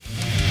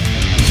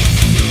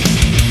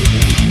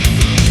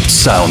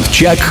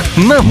Саундчек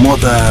на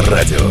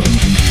Моторадио.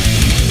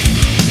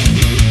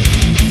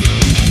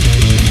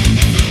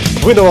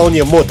 Вы на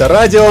волне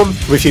Моторадио.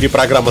 В эфире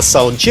программа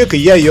 «Саундчек», и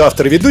я, ее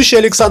автор и ведущий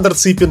Александр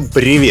Цыпин.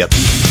 Привет!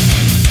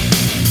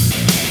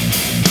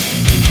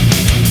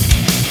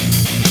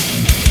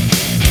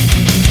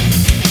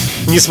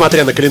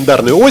 Несмотря на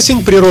календарную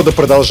осень, природа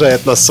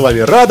продолжает нас с вами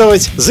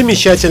радовать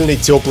замечательной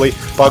теплой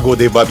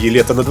погодой. Бабье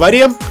лето на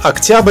дворе,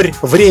 октябрь,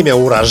 время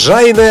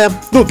урожайное,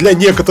 для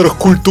некоторых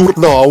культур,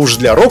 а уж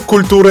для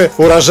рок-культуры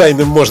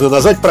урожайным можно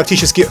назвать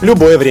практически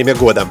любое время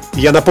года.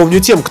 Я напомню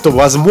тем, кто,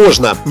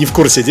 возможно, не в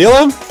курсе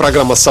дела,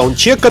 программа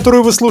 «Саундчек»,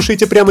 которую вы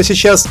слушаете прямо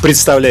сейчас,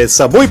 представляет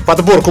собой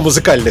подборку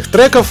музыкальных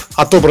треков,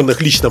 отобранных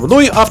лично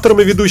мной,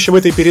 автором и ведущим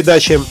этой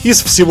передачи,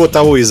 из всего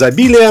того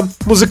изобилия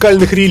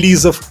музыкальных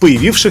релизов,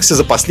 появившихся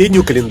за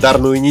последнюю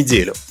календарную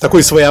неделю.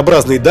 Такой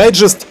своеобразный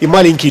дайджест и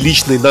маленький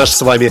личный наш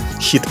с вами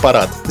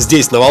хит-парад.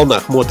 Здесь на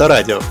волнах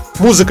Моторадио.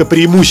 Музыка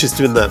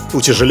преимущественно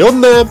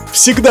утяжеленная,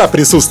 всегда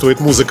присутствует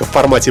музыка в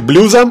формате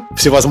блюза,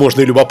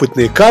 всевозможные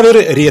любопытные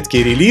каверы,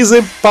 редкие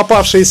релизы,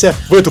 попавшиеся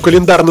в эту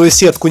календарную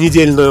сетку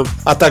недельную,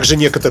 а также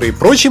некоторые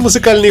прочие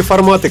музыкальные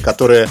форматы,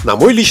 которые, на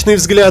мой личный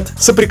взгляд,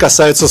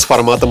 соприкасаются с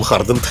форматом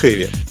Hard and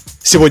Heavy.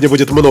 Сегодня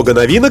будет много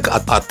новинок,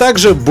 а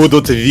также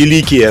будут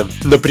великие,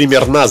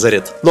 например,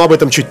 Nazareth. Но об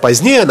этом чуть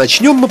позднее.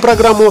 Начнем мы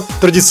программу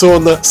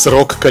традиционно с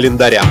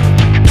рок-календаря.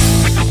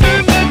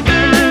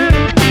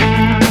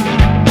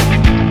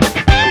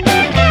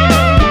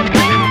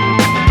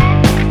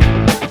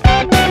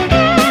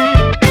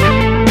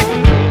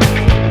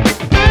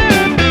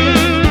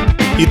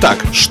 Итак,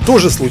 что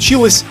же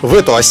случилось в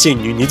эту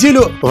осеннюю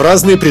неделю в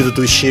разные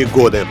предыдущие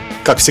годы?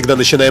 Как всегда,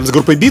 начинаем с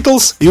группы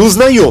Beatles и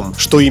узнаем,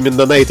 что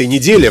именно на этой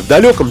неделе в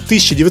далеком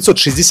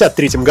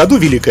 1963 году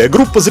великая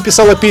группа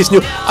записала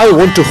песню «I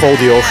Want to Hold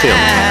Your Hand».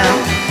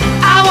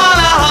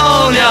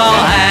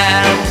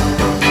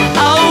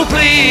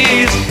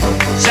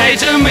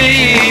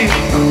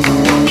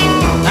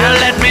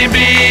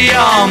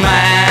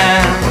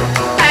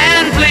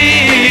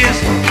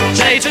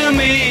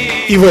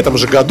 И в этом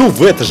же году,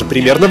 в это же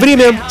примерно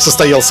время,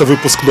 состоялся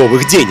выпуск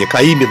 «Новых денег»,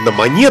 а именно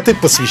монеты,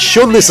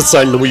 посвященные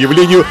социальному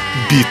явлению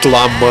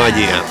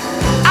битломания.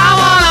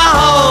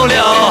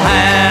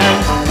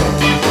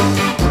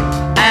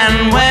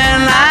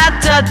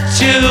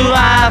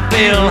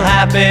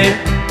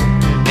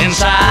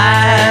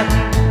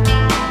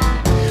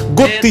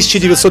 Год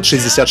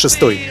 1966.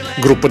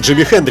 Группа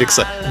Джимми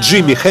Хендрикса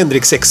Jimi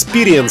Hendrix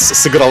Experience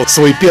сыграл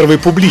свой первый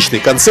публичный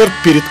концерт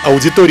перед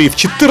аудиторией в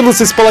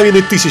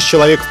 14,5 тысяч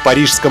человек в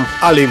парижском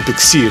Olympic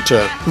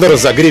Theatre на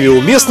разогреве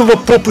у местного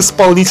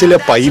поп-исполнителя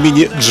по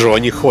имени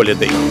Джонни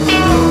Холидей.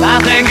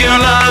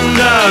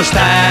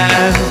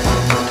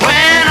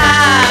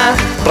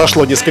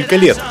 Прошло несколько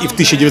лет, и в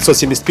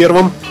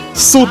 1971-м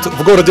суд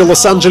в городе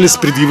Лос-Анджелес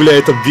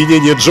предъявляет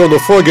обвинение Джону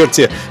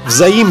Фогерти в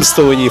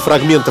заимствовании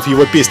фрагментов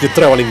его песни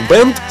Traveling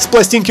Band с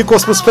пластинки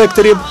Cosmos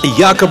Factory,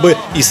 якобы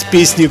из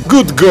песни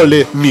Good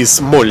Golly Miss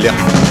Molly.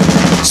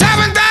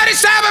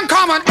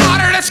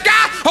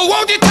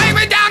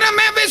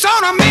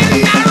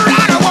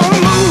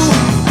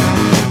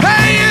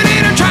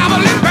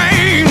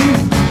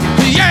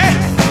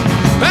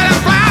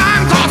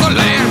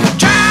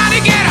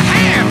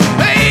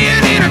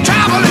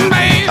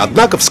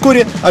 Однако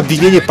вскоре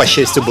обвинение, по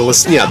счастью, было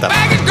снято.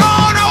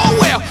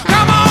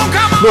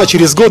 Ну а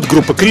через год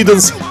группа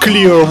Creedence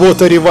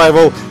Clearwater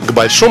Revival, к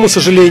большому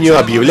сожалению,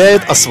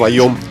 объявляет о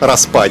своем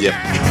распаде.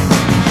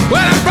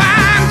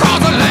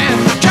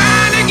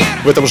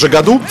 В этом же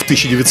году, в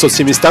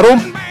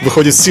 1972-м,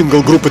 выходит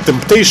сингл группы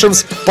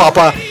Temptations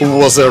 «Papa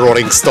was a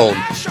Rolling Stone».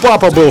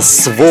 Папа был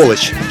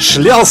сволочь,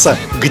 шлялся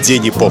где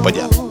ни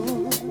попадя.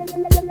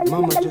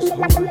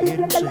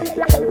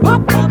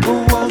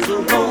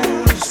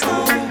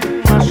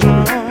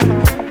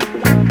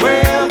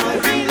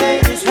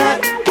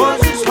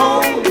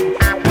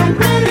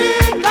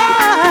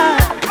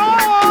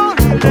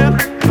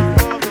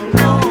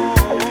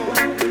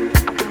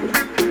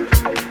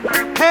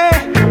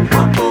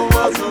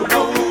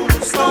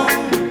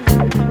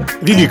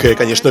 Великая,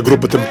 конечно,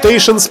 группа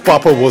Temptations,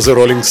 Papa was a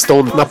Rolling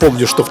Stone.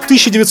 Напомню, что в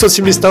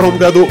 1972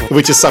 году, в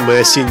эти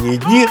самые осенние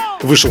дни,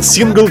 вышел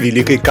сингл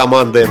великой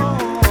команды.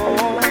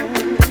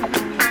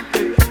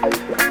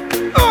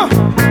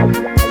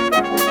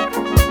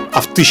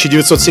 А в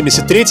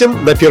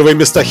 1973-м на первые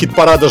места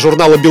хит-парада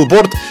журнала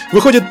Billboard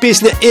выходит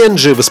песня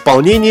Angie в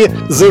исполнении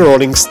The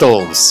Rolling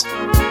Stones.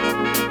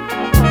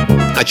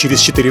 А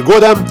через 4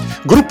 года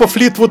группа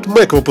Fleetwood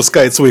Mac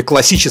выпускает свой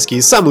классический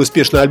и самый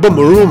успешный альбом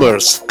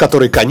Rumors,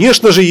 который,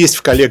 конечно же, есть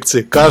в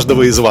коллекции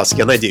каждого из вас,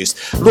 я надеюсь.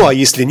 Ну а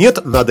если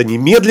нет, надо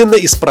немедленно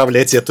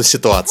исправлять эту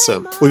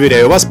ситуацию.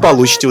 Уверяю вас,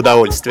 получите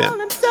удовольствие.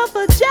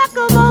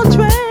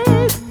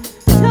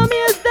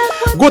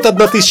 Год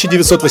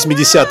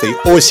 1980,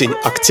 осень,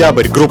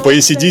 октябрь, группа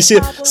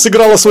AC/DC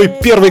сыграла свой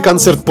первый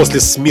концерт после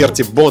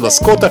смерти Бона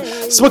Скотта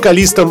с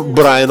вокалистом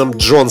Брайаном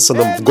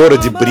Джонсоном в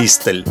городе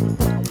Бристоль.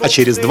 А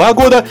через 2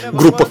 года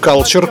группа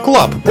Culture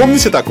Club,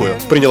 помните такую?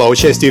 Приняла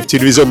участие в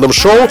телевизионном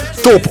шоу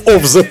Top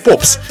of the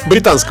Pops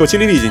британского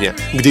телевидения,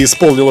 где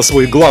исполнила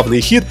свой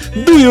главный хит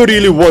Do You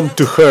Really Want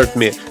to Hurt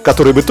Me,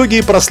 который в итоге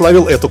и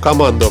прославил эту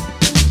команду.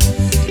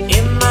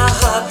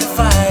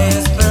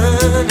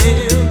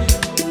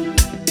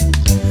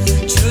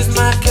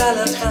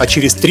 А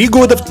через 3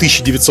 года, в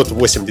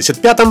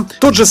 1985-м,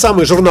 тот же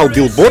самый журнал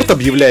Billboard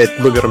объявляет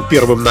номером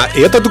 1 на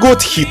этот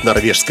год хит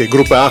норвежской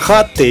группы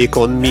Аха Take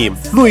On Me.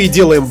 Ну и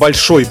делаем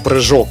большой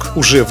прыжок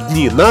уже в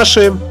дни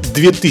наши. В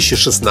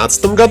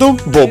 2016 году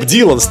Боб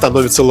Дилан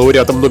становится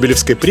лауреатом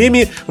Нобелевской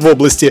премии в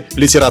области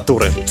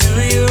литературы.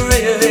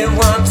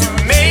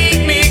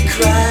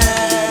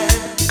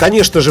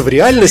 Конечно же, в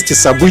реальности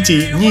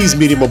событий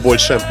неизмеримо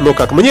больше, но,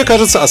 как мне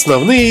кажется,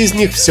 основные из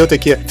них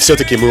все-таки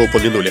мы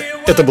упомянули.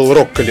 Это был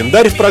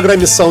рок-календарь в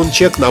программе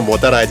 «Саундчек» на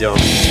Моторадио.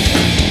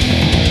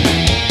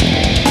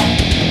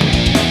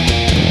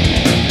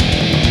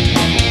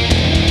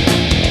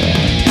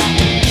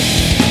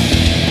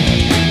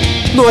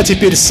 Ну а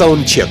теперь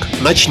саундчек.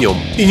 Начнем.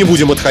 И не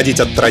будем отходить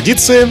от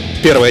традиции.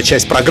 Первая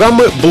часть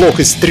программы, блок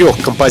из 3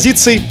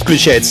 композиций,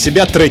 включает в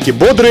себя треки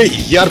бодрые,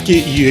 яркие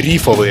и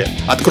рифовые.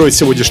 Откроет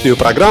сегодняшнюю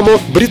программу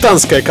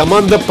британская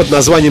команда под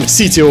названием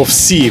City of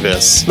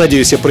Thieves.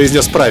 Надеюсь, я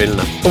произнес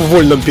правильно. В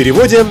вольном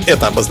переводе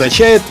это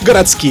обозначает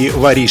 «городские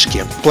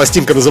воришки».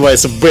 Пластинка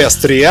называется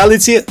Best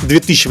Reality,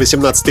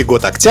 2018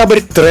 год, октябрь,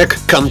 трек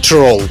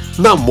Control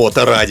на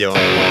Моторадио.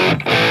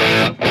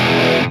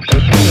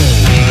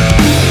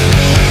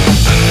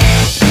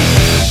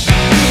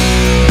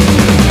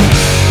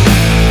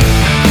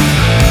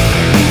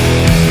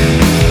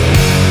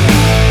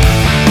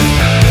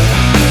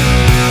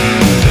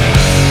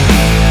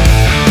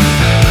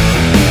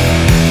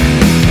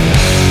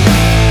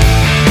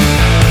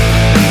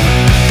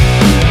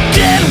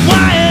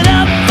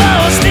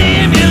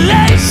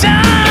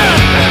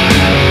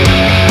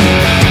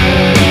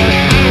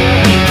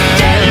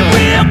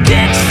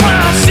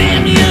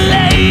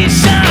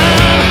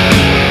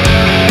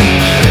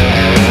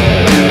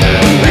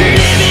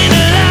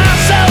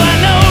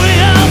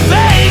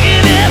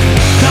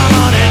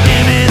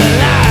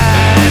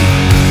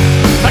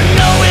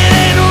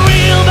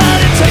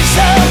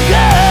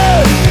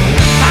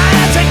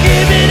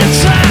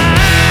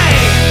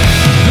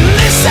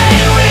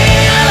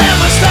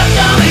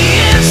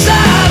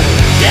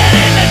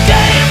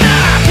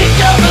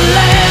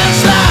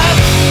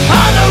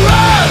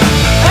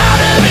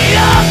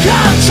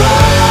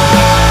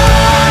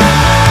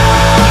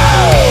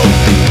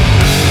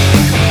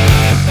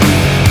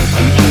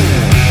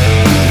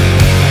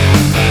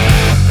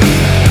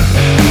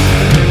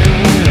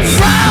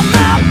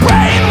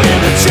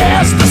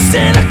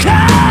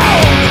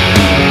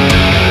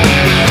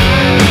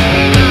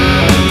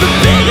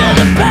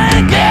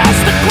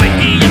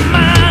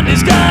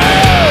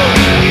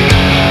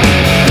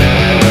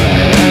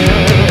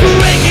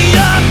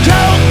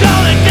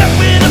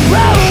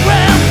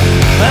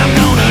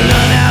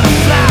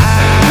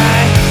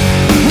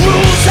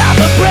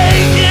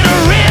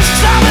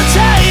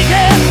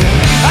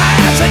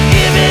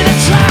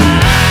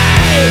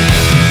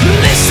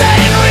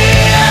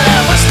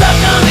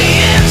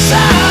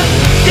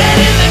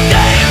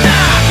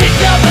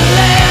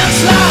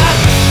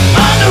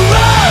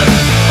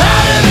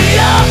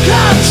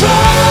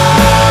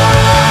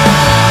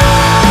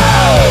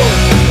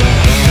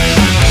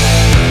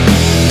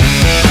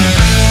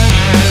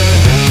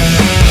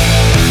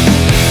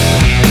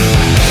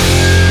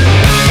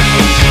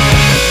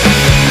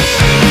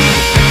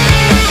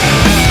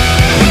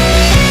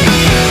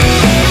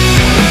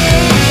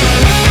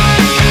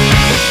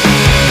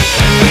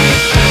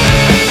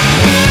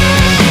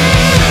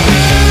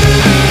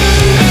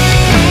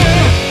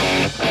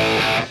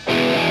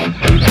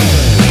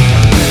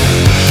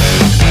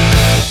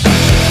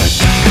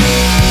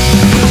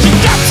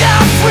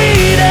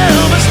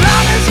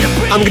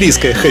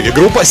 Английская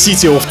хэви-группа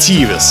City of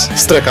Thieves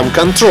с треком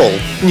Control.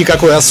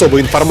 Никакой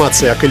особой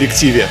информации о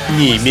коллективе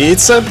не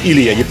имеется,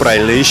 или я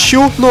неправильно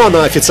ищу, но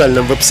на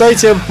официальном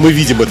веб-сайте мы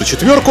видим эту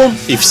четверку,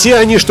 и все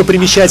они, что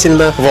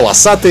примечательно,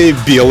 волосатые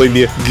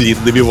белыми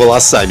длинными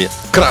волосами.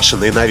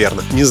 Крашеные,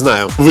 наверное, не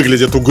знаю.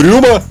 Выглядят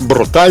угрюмо,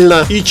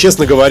 брутально и,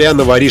 честно говоря,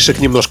 на воришек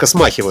немножко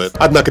смахивают.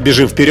 Однако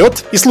бежим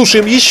вперед и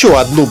слушаем еще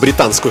одну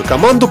британскую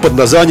команду под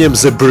названием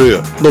The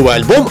Brew. Новый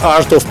альбом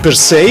Art of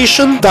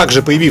Persuasion,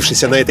 также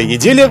появившийся на этой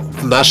неделе,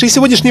 в нашей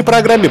сегодняшней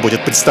программе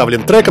будет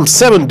представлен треком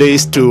 7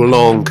 Days Too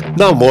Long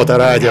на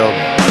Моторадио.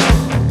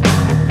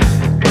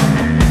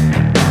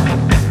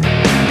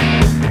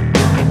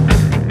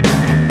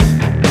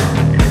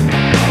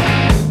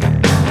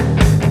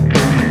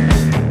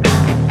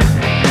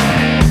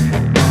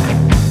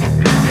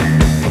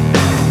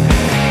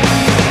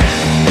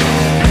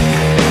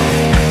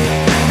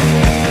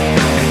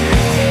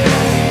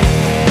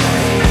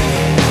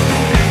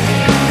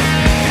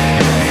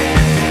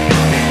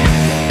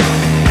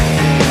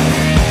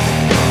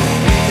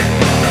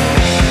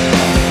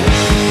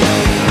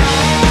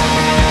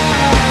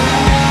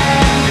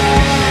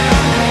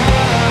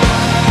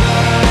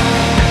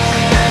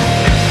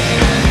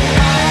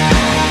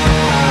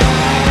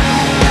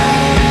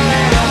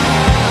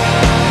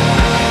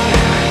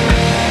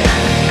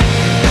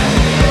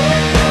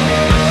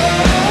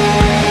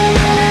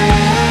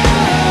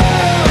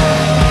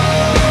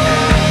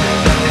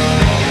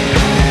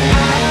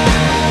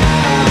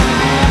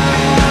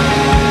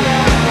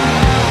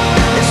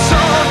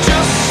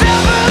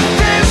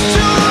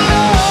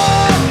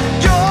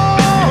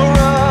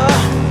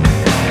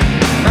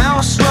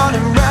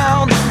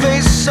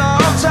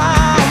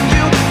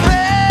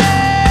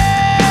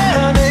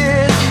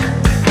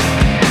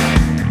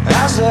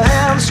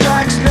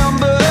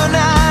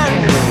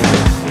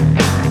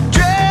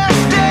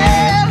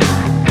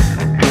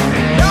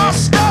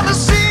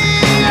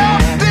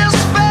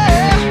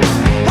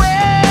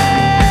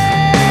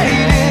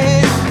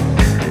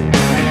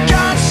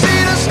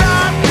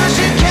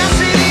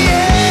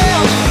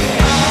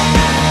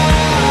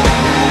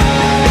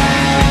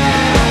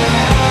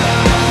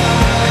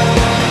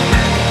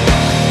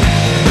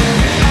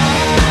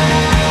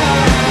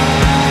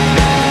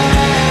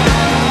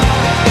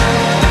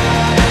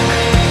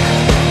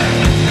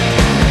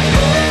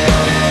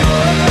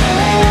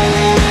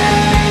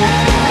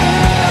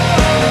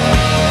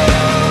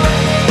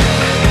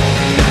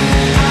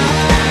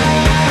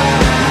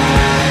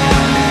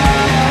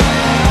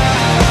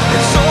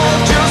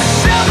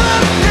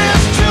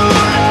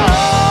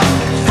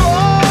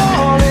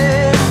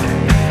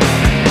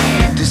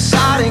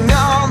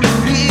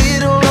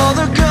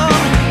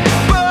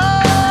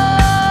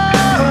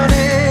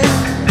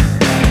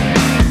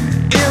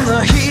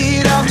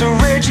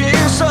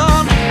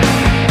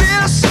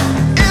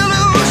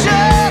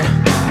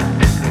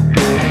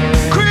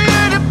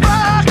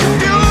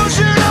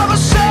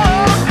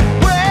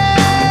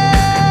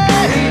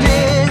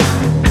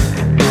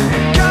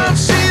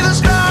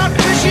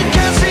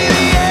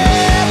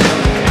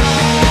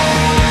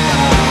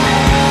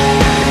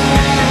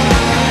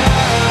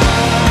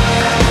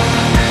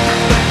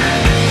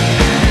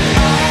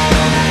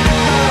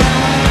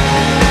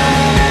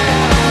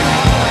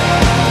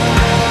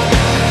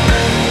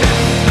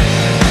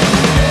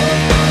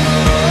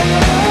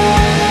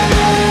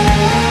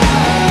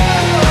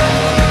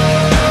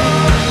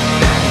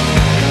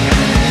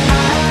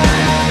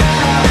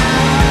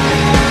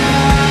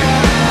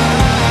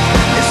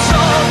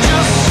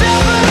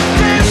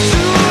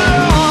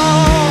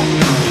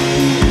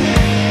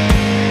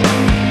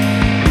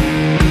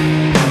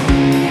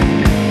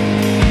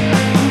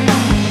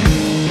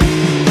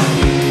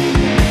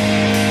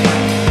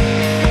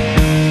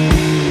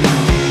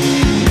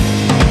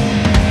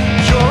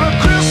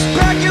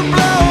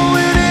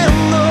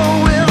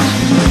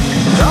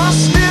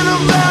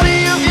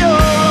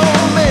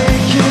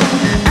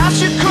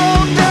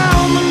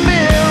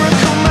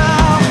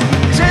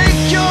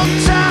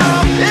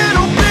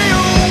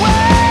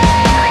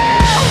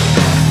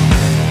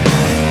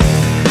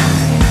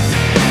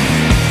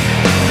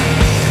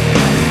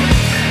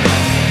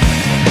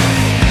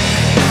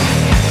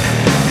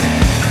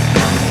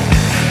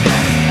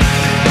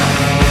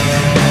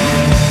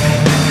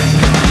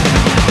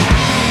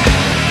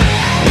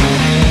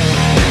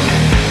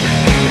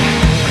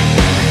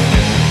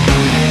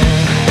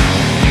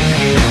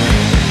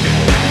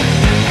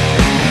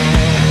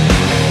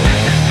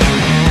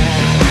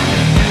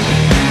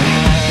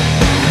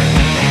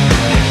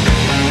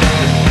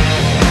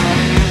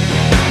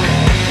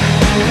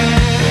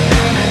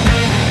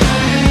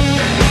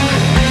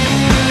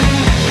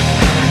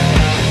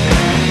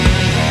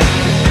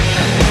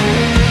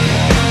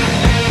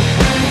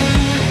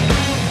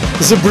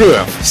 The Brew,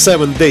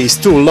 7 Days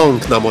Too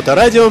Long на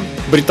Моторадио.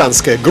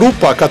 Британская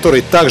группа, о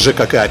которой так же,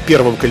 как и о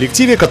первом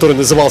коллективе, который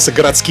назывался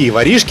 «Городские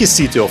воришки»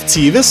 City of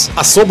Thieves,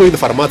 особой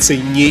информации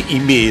не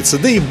имеется,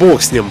 да и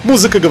бог с ним.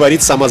 Музыка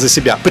говорит сама за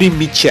себя,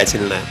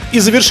 примечательная. И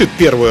завершит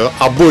первую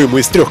обойму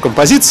из 3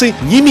 композиций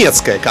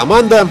немецкая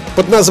команда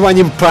под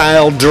названием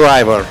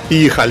Piledriver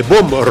и их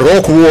альбом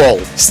Rock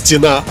Wall,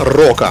 стена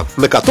рока,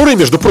 на которой,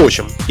 между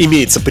прочим,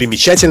 имеется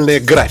примечательное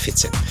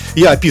граффити.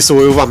 Я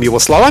описываю вам его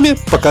словами,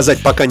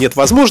 показать пока нет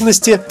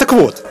возможности. Так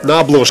вот, на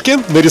обложке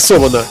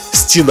нарисована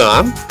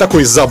стена,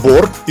 такой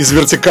забор из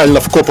вертикально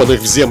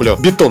вкопанных в землю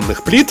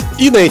бетонных плит,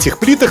 и на этих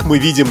плитах мы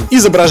видим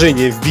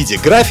изображение в виде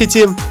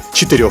граффити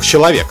 4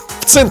 человек.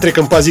 В центре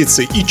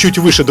композиции и чуть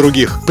выше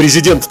других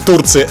президент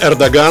Турции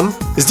Эрдоган.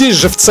 Здесь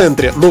же в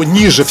центре, но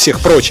ниже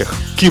всех прочих,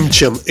 Ким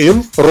Чен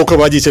Ын,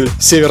 руководитель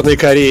Северной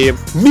Кореи.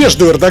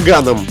 Между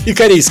Эрдоганом и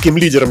корейским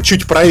лидером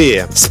чуть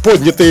правее, с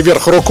поднятой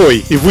вверх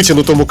рукой и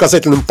вытянутым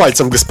указательным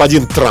пальцем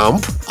господин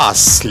Трамп. А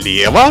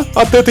слева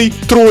от этой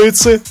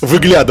троицы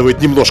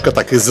выглядывает немножко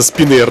так из-за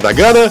спины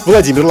Эрдогана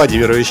Владимир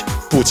Владимирович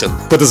Путин.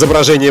 Под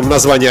изображением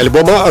названия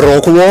альбома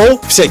Rock Wall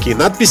всякие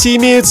надписи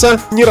имеются,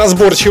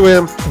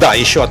 неразборчивые. Да,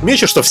 еще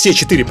отмечу, что все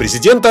 4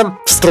 президента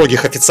в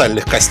строгих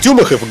официальных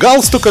костюмах и в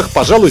галстуках,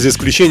 пожалуй, за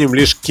исключением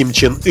лишь Ким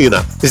Чен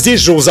Ына. Здесь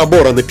же у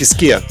забора на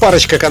песке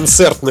парочка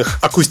концертных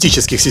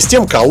акустических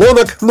систем,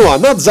 колонок, ну а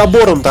над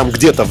забором там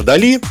где-то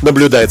вдали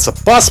наблюдается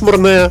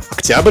пасмурное,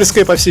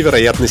 октябрьское, по всей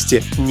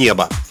вероятности,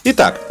 небо.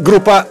 Итак,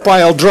 группа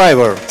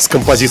Piledriver с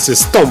композицией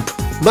Stomp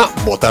на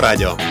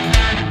Моторадио.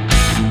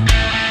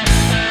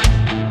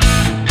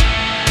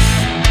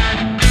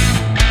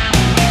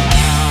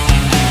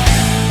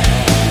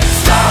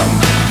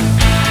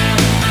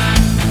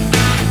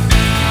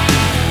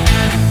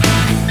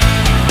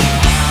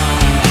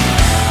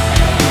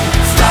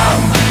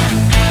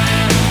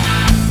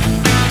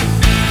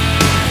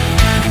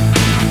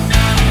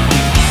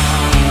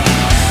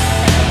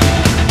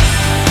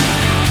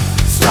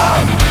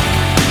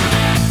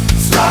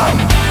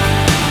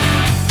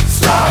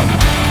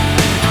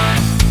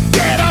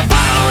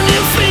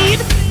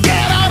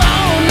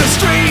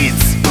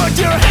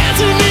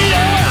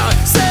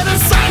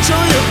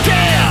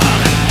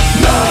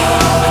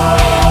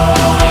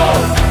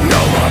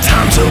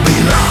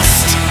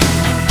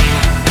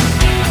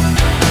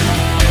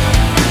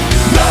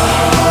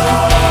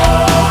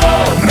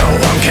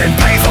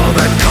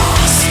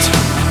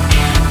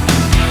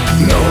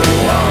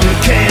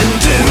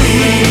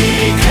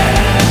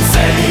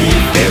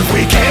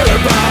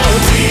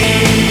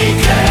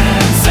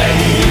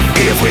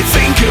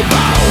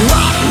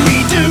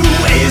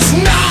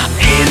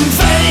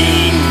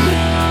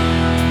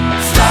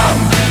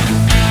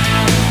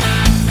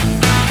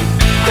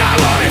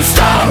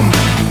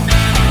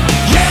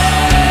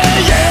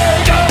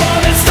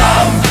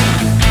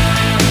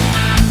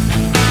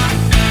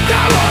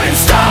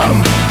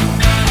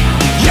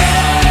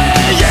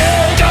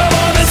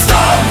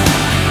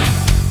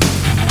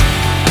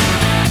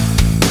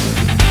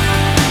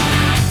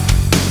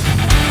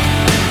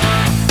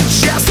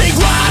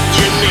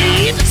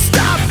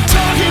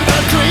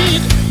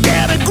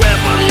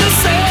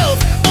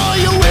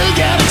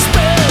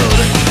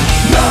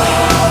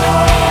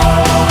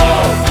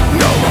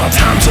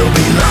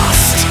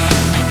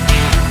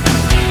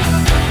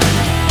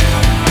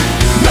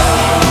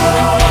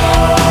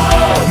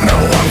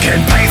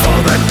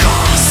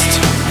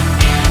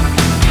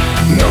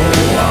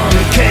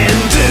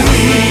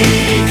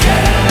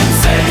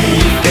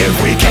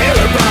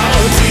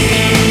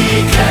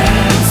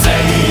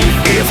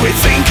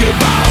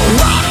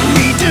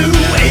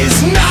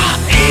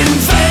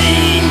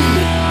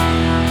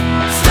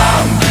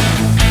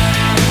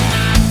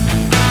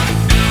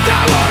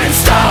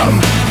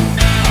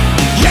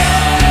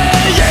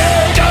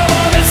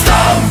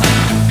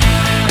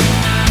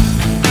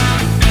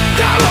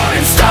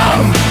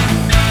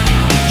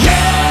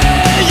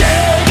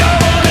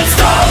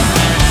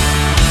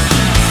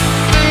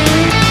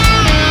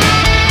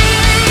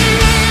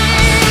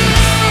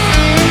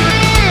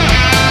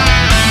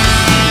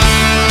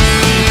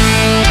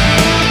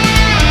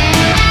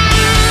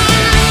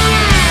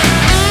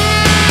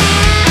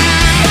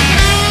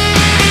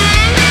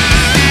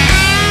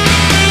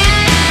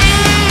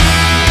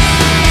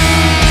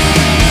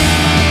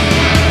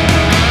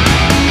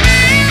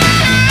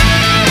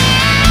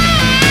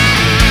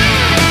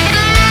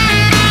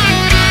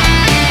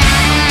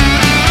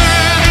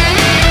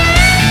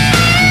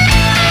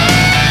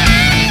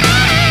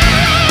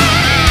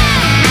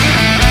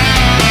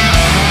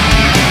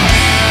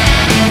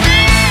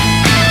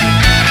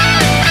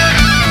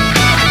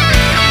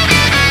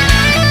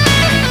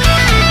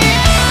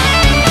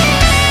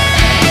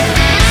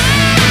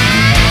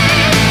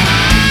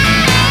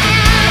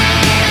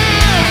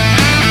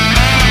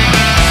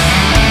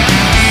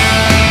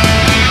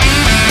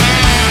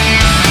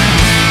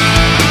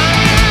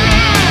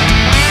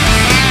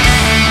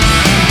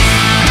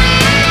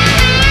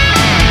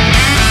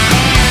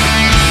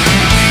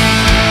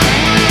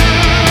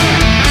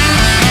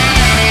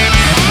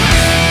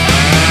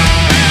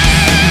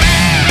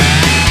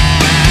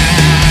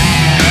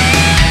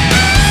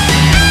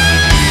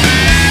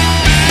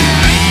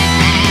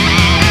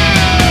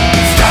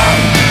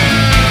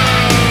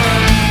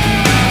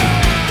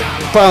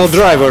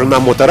 Piledriver на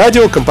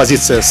Моторадио,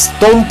 композиция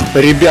Stomp.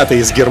 Ребята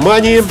из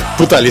Германии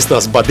пытались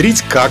нас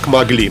бодрить как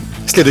могли.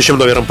 Следующим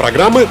номером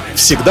программы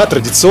всегда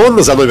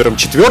традиционно за номером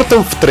 4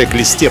 в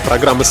трек-листе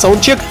программы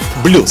САУНДЧЕК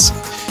блюз.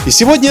 И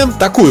сегодня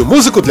такую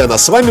музыку для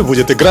нас с вами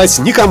будет играть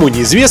никому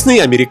неизвестный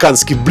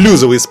американский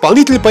блюзовый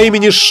исполнитель по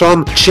имени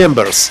Шон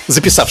Чемберс,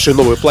 записавший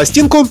новую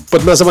пластинку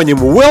под названием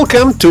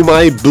Welcome to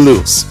My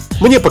Blues.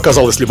 Мне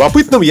показалось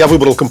любопытным, я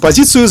выбрал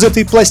композицию из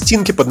этой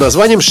пластинки под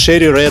названием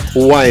Cherry Red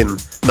Wine.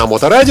 На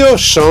Моторадио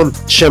Шон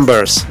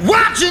Чемберс.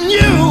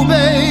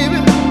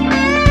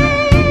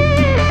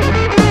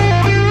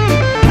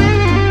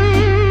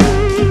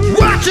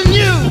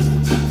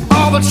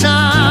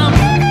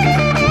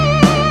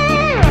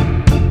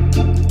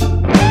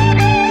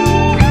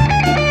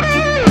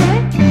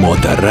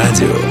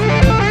 Моторадио.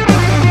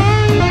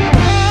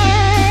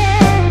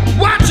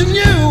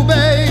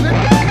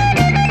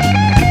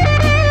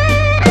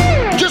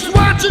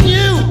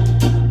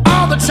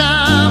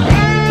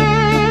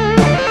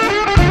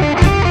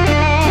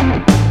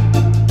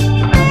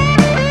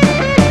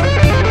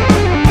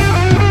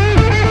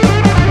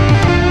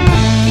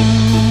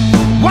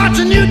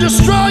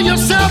 Destroy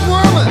yourself,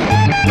 woman.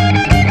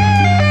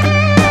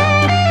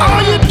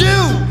 All you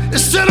do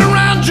is sit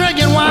around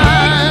drinking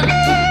wine.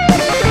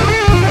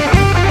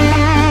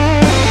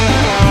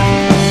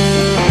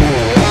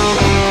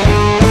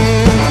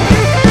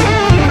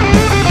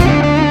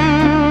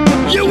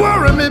 You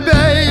worry me,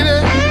 baby.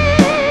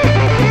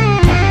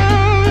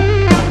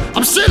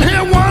 I'm sitting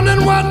here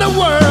wondering what in the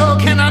world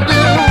can I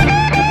do.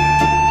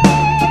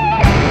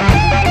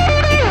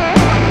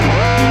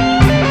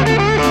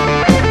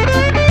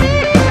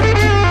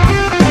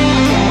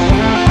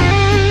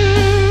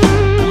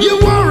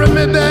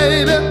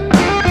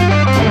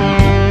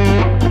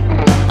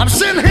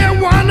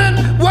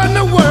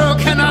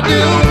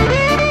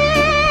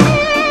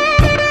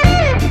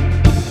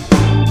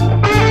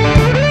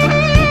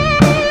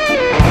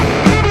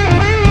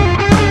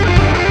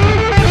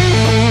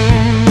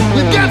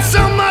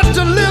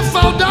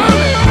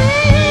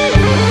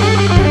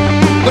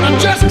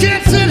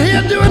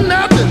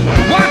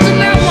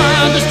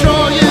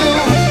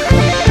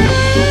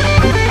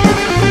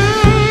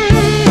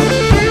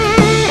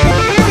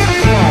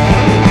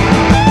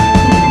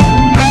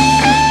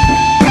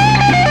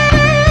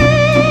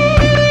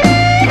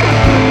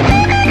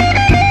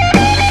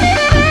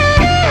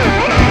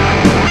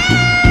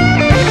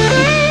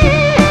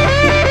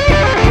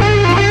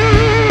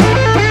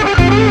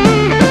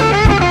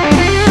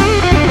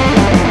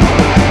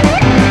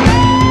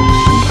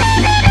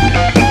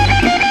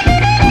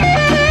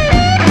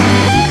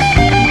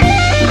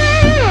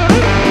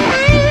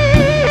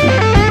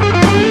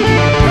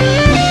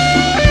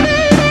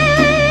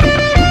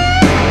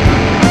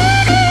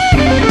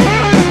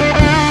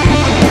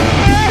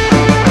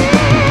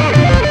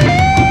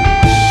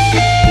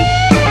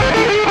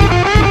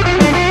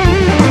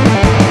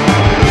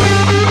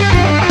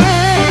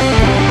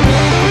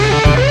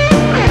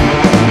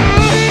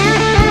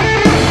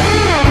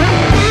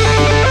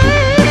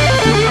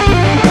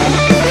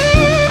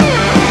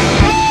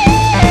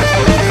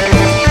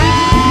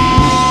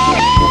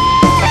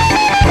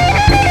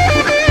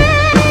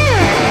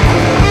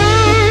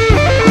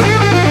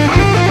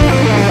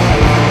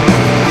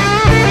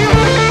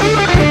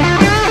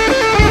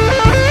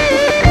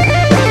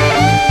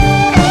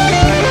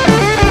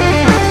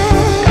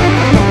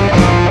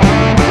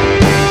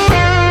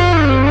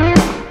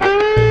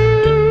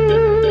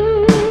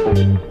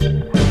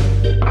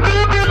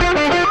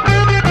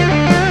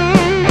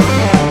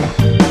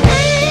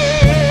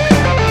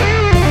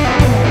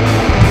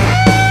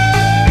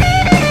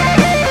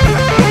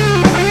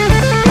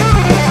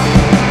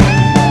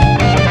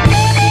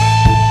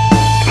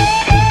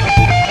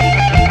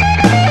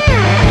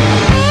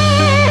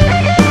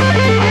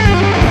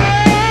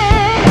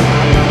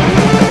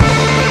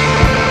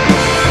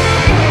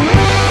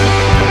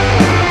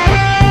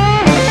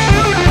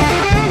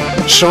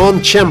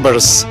 Шон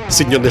Чемберс,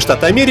 Соединенные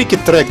Штаты Америки,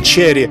 трек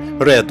Cherry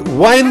Red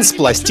Wine с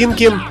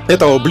пластинки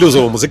этого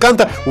блюзового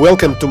музыканта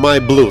Welcome to My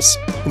Blues.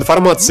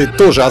 Информации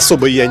тоже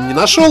особой я не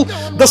нашел,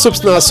 да,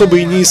 собственно, особо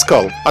и не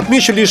искал.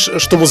 Отмечу лишь,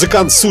 что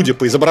музыкант, судя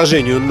по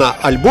изображению на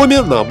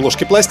альбоме, на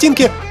обложке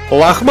пластинки,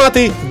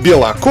 лохматый,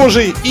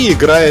 белокожий и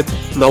играет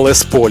на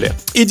лес-поле.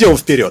 Идем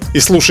вперед и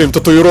слушаем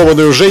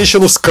татуированную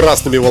женщину с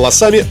красными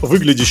волосами,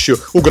 выглядящую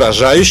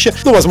угрожающе.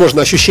 Ну,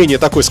 возможно, ощущение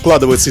такое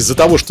складывается из-за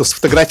того, что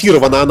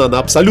сфотографирована она на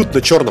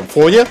абсолютно черном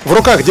фоне. В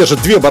руках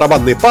держит две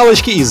барабанные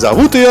палочки и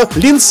зовут ее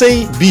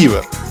Lindsay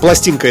Beaver.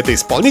 Пластинка этой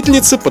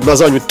исполнительницы под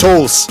названием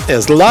Tolle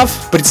as Love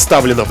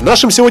представлена в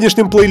нашем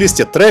сегодняшнем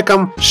плейлисте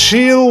треком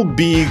She'll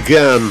Be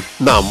Gone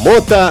на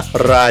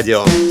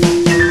Моторадио.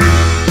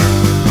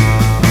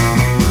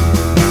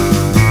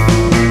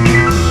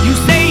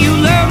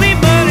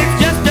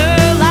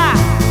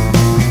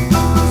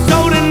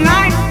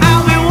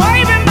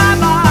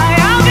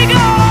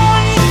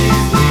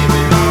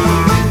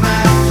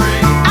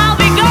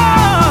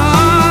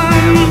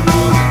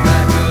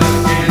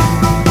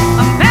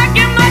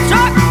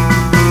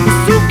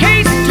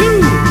 Suitcase too.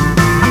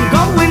 I'm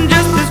going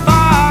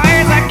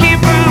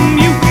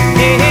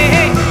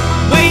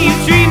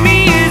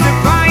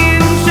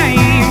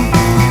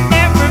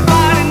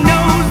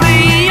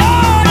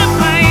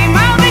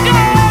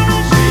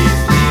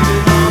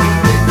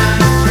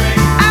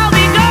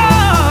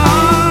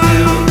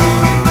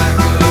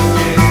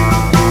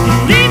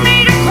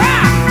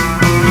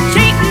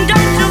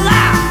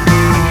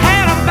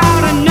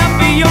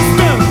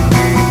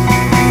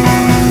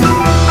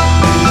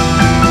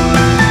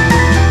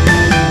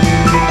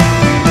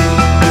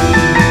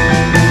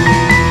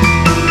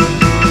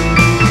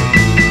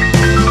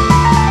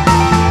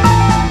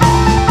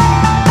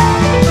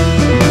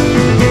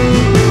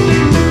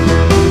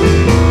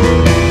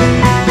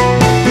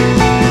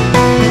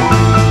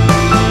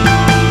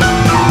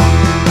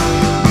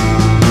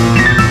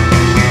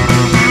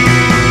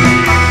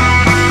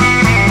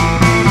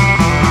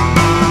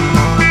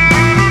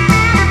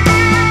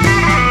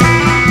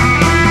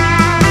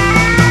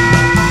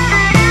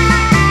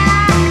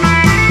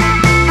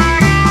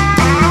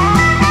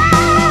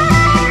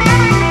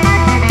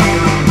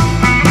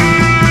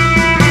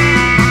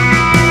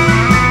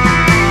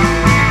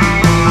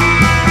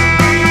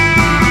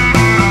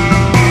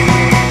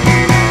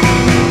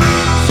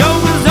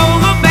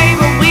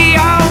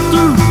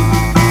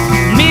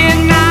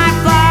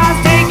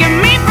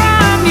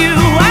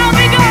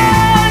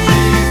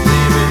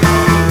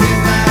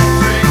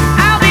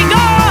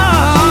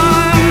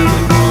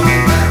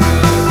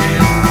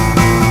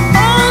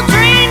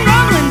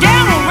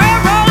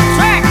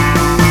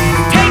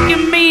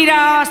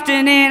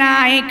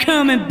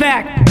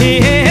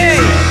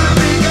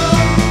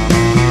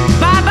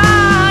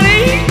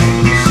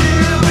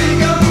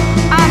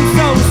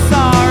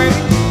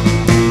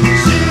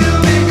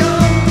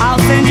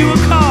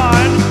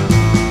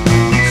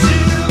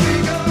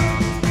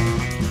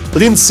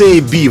Lindsay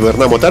Beaver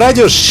на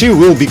Моторадио «She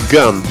Will Be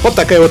Gone». Вот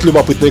такая вот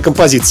любопытная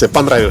композиция,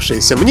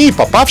 понравившаяся мне и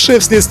попавшая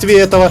вследствие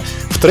этого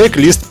в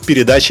трек-лист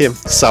передачи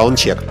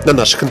 «САУНДЧЕК» на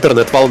наших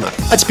интернет-волнах.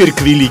 А теперь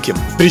к великим,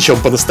 причем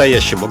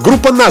по-настоящему.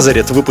 Группа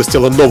Nazareth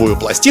выпустила новую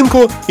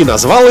пластинку и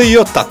назвала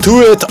ее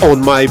 «Tattooed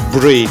on My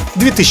Brain».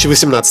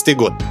 2018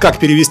 год. Как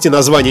перевести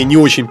название, не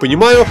очень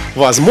понимаю.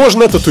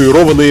 Возможно,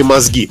 «Татуированные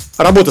мозги».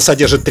 Работа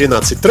содержит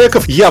 13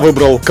 треков. Я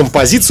выбрал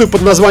композицию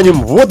под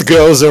названием «What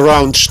Goes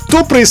Around».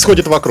 Что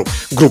происходит вокруг?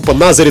 Группа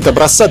Nazareth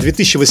образца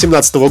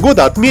 2018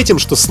 года. Отметим,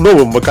 что с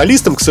новым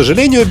вокалистом, к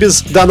сожалению,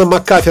 без Дана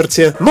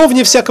Маккаферти, но,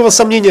 вне всякого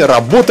сомнения,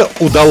 работа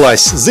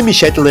удалась.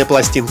 Замечательная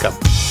пластинка.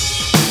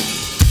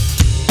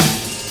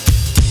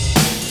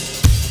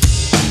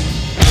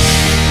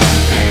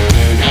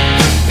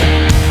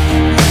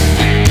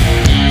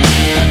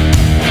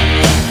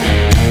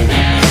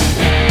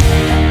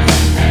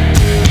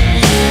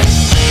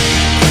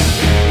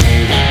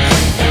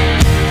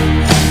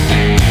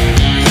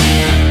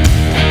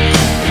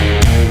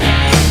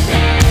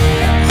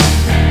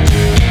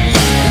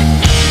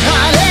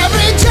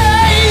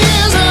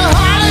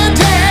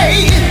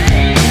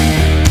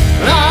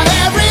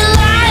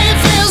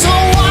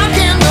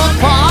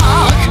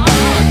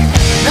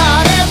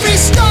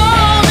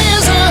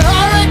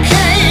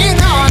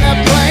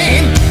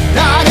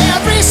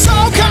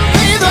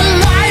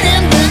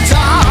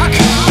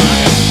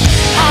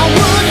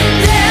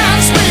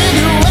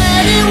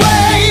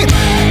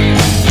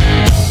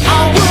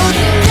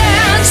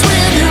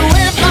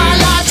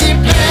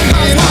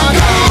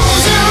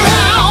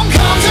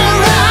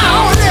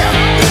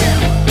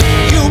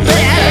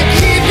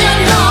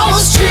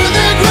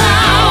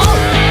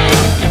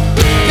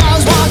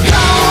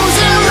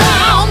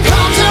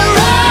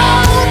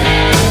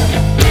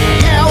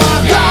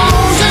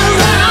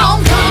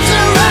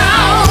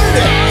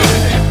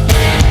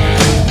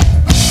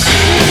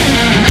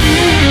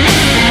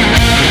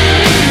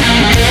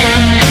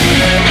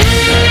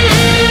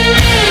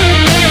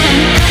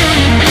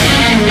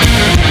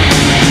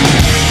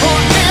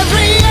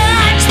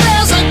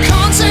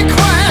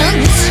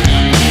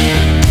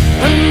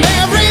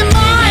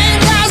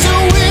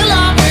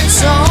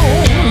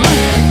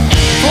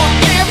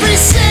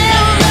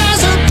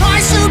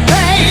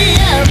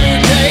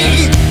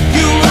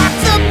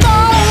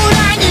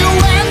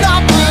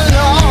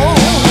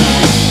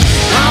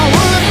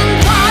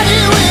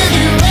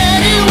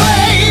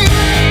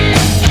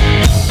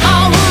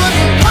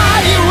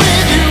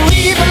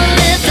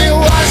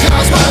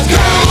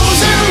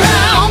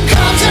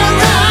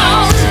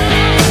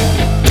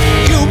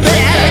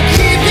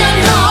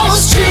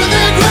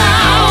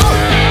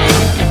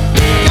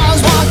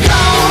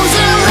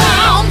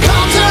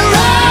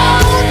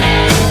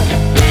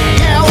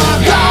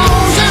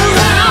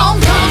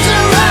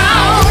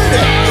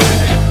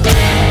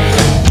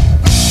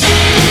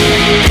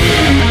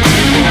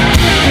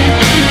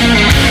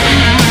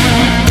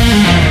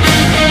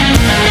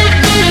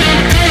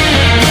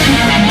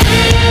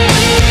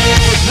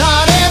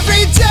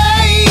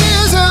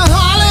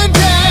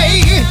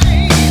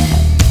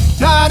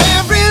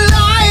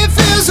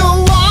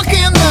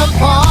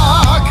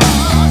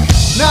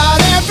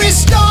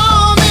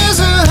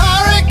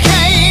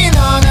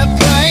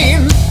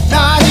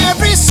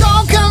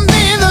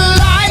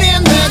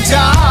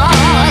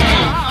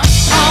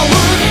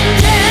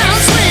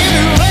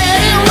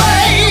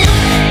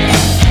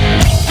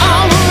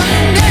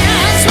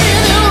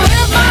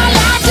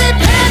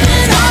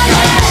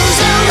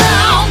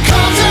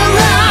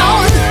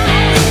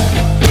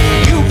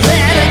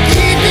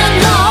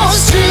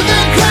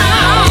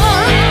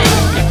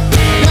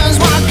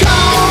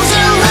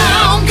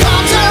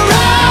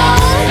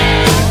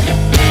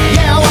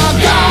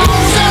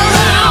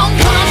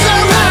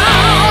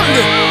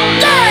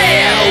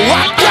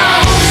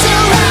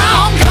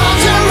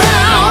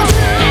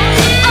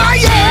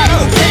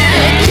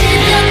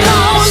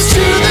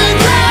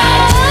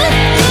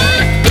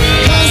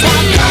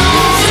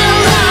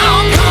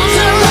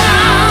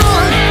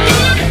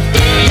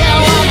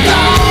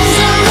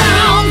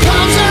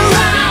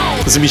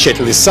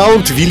 Замечательный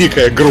саунд,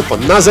 великая группа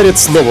Nazareth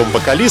с новым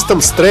вокалистом,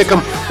 с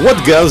треком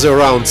What Goes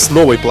Around с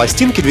новой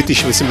пластинки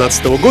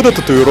 2018 года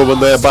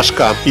 «Татуированная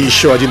башка». И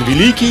еще один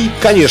великий,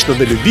 конечно,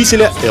 на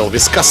любителя,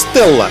 ELVIS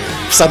COSTELLO.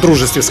 В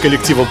содружестве с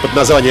коллективом под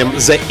названием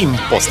The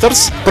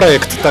Imposters,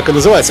 проект так и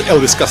называется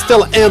ELVIS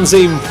COSTELLO and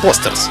The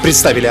Imposters,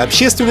 представили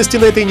общественности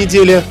на этой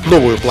неделе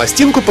новую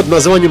пластинку под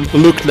названием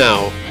Look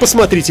Now.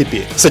 Посмотри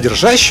теперь,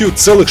 содержащую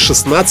целых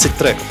 16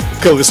 треков.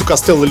 К ELVIS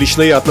COSTELLO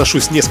лично я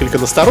отношусь несколько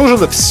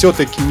настороженно,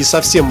 все-таки не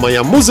совсем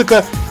моя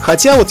музыка,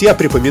 хотя вот я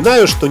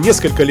припоминаю, что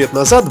несколько лет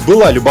назад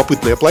была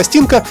любопытная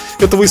пластинка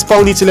этого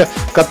исполнителя,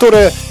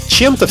 которая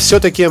чем-то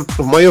все-таки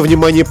в мое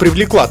внимание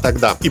привлекла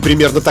тогда. И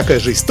примерно такая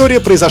же история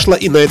произошла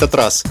и на этот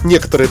раз.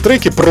 Некоторые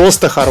треки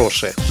просто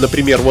хорошие.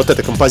 Например, вот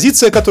эта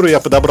композиция, которую я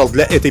подобрал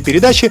для этой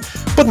передачи,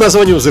 под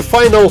названием The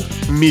Final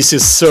Mrs.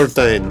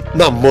 Certain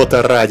на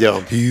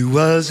Моторадио. He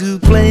was a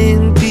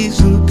plain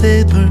piece of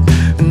paper,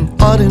 an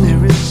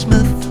ordinary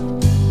smith,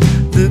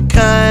 the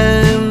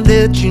kind they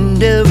that you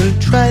never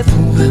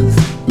trifle with,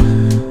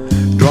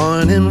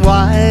 drawn in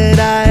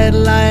wide-eyed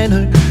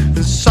liner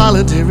and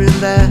solitary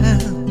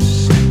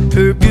laughs,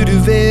 her beauty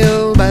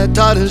veiled by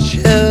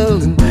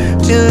tortoiseshell and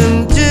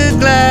tinted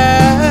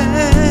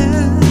glass.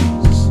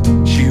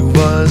 She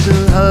was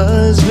a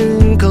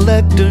husband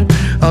collector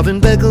of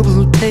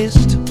impeccable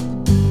taste.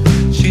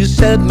 She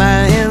said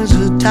my hands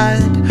were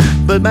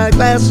tied, but my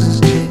glasses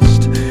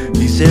chased.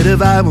 He said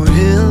if I were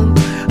him,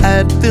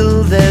 I'd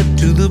fill that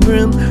to the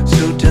brim.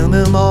 So tell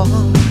me more,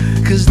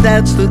 'cause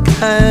that's the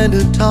kind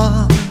of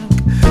talk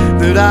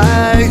that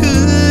I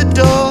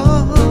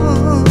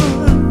adore.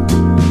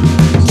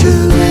 To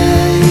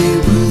lay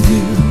with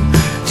you,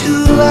 to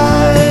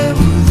lie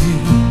with you,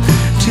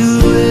 to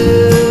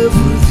live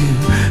with you,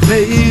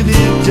 maybe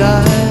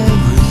die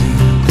with you.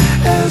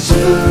 As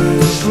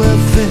first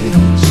love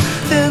fades,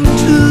 then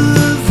two,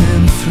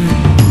 then three,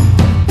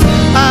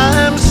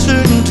 I'm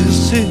certain to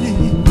see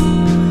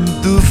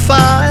the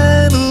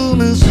final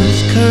Mrs.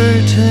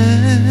 Curtain.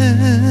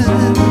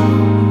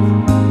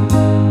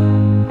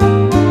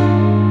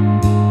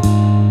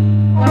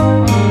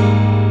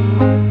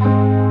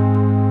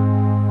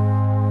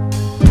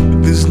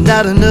 There's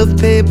not enough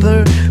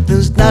paper,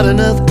 there's not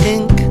enough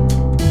ink,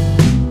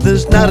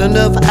 there's not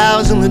enough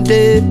hours in the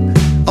day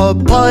or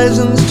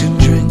poisons to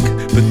drink.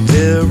 But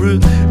there are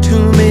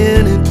too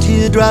many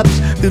teardrops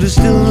that are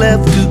still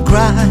left to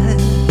cry,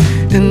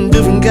 and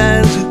different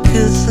kinds of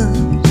kisses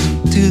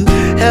to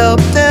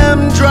help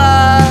them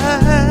dry.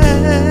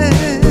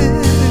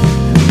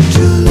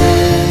 To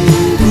lay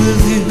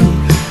with you,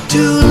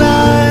 to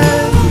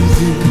lie with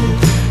you,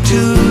 to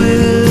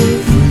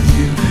live with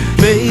you,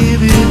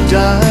 maybe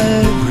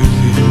die with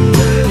you.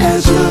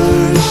 As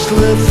first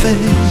love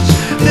fades,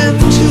 then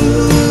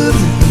two,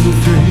 then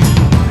three,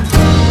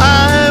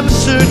 I'm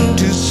certain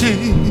to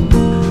see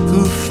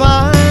the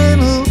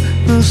final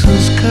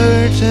Mrs.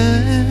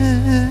 Curtain.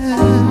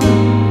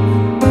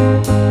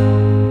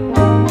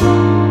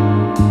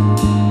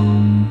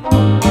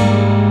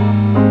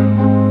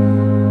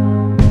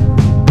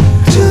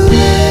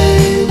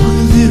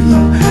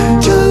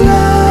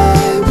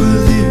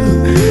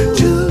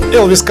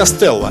 Элвис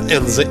Костелло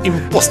and the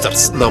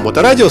Imposters на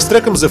Моторадио с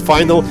треком The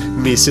Final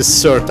Mrs.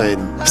 Certain.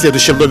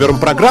 Следующим номером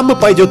программы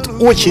пойдет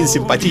очень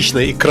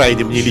симпатичная и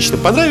крайне мне лично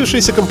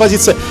понравившаяся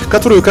композиция,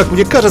 которую, как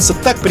мне кажется,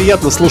 так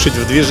приятно слушать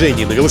в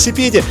движении на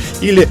велосипеде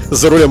или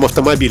за рулем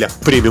автомобиля,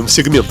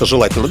 премиум-сегмента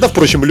желательно, да,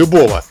 впрочем,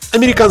 любого.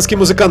 Американский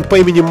музыкант по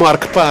имени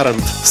Марк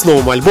с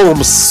новым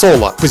альбомом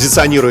 «Соло»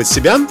 позиционирует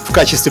себя в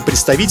качестве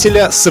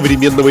представителя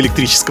современного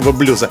электрического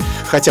блюза,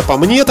 хотя по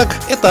мне так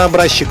это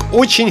образчик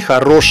очень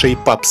хорошей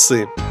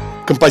попсы.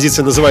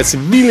 Композиция называется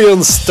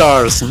Million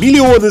Stars,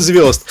 миллионы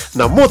звезд,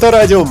 на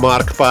Моторадио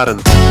Марк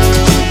Парент.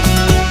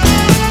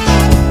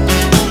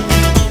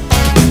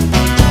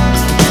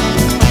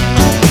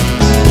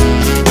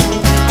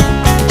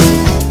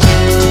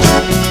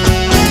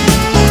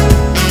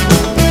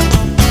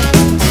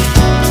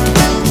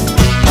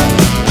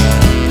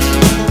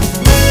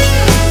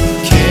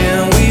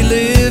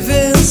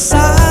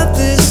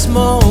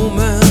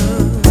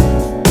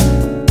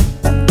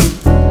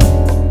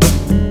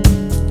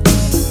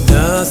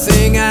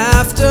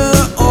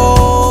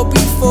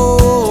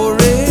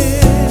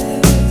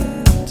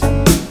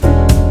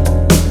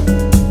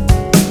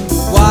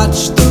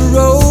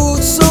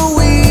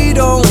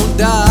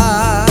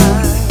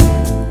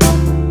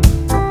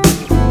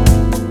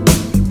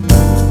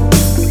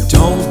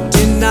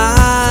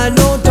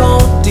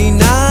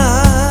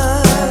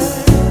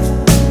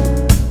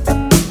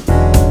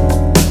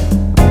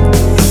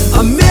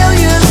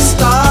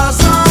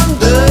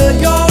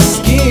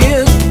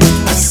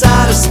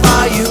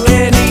 Satisfy you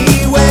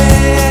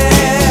anywhere.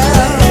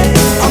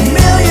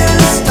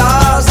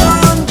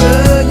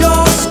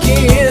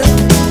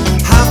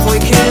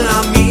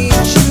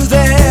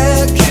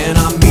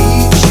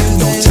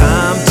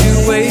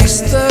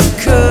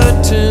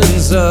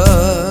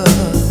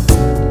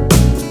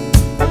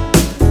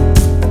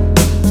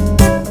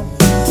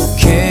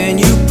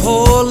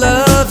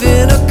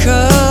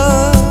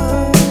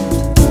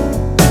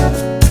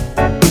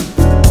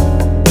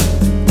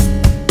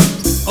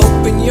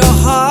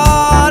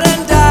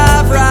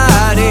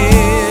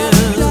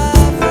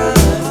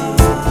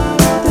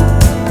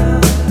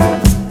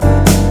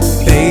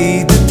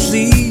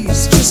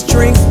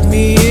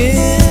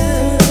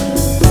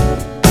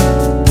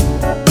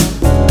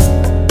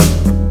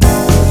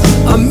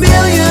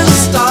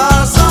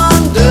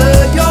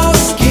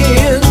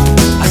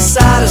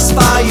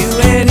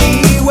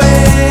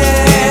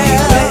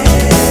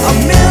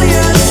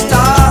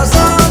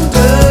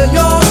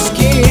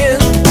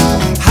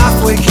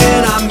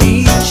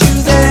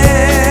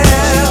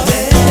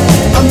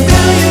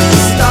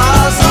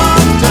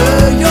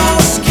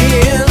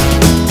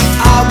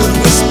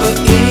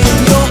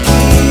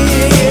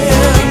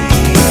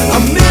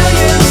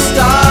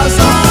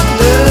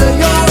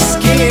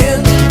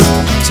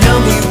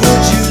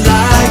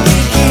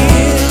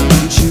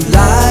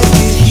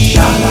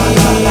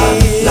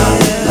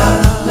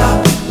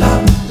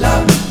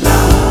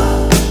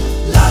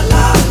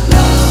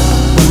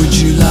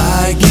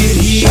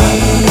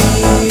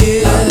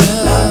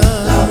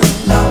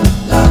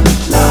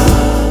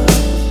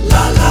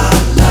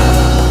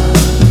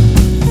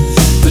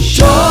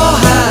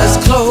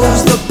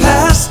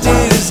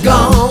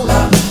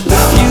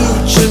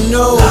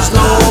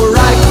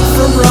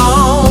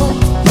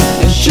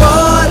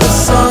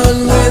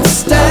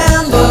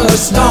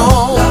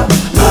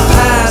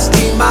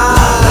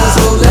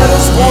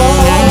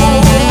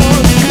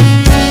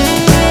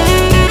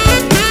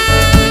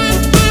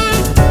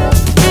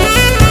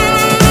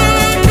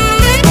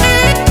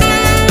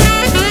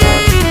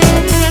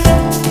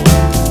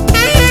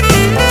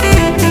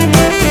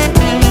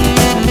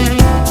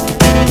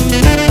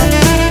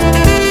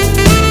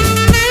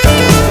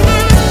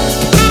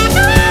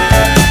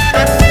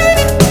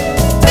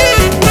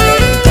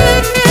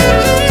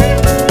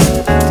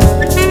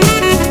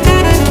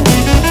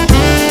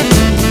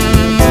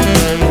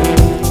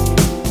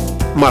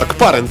 Marc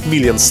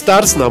Million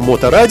Stars на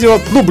Моторадио.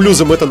 Ну,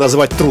 блюзом это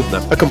назвать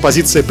трудно, а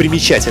композиция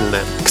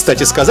примечательная.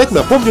 Кстати сказать,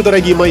 напомню,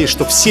 дорогие мои,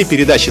 что все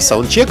передачи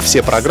SAUNDЧЕК,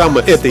 все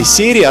программы этой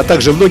серии, а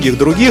также многих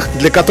других,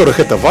 для которых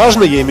это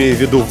важно, я имею в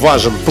виду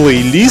важен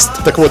плейлист.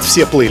 Так вот,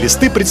 все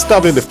плейлисты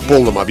представлены в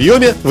полном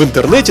объеме в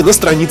интернете на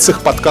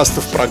страницах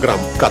подкастов программ,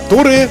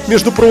 которые,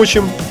 между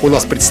прочим, у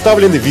нас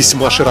представлены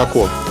весьма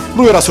широко.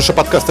 Ну и раз уж о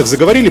подкастах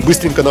заговорили,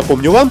 быстренько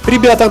напомню вам,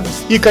 ребята,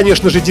 и,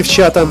 конечно же,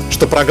 девчата,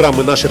 что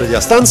программы нашей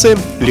радиостанции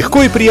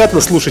легко и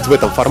приятно слушать в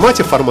этом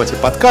формате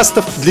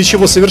подкастов, для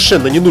чего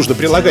совершенно не нужно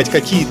прилагать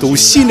какие-то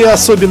усилия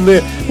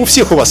особенные. У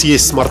всех у вас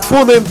есть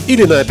смартфоны,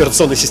 или на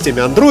операционной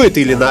системе Android,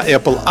 или на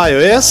Apple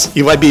iOS,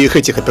 и в обеих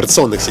этих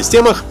операционных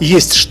системах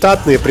есть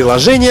штатные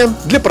приложения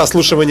для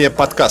прослушивания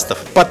подкастов.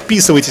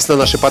 Подписывайтесь на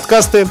наши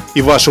подкасты,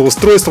 и ваше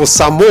устройство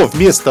само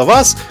вместо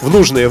вас в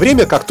нужное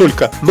время, как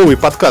только новый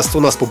подкаст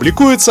у нас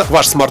публикуется,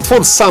 ваш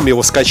смартфон сам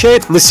его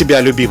скачает на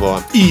себя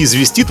любимого и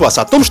известит вас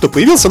о том, что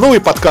появился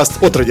новый подкаст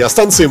от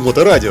радиостанции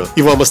Моторадио.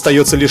 И вам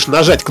остается лишь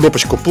нажать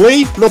кнопочку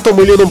play на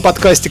том или ином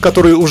подкасте,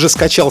 который уже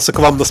скачался к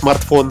вам на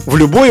смартфон, в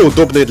любое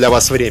удобное для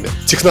вас время.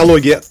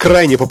 Технология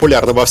крайне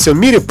популярна во всем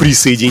мире,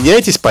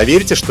 присоединяйтесь,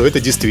 поверьте, что это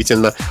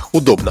действительно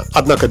удобно.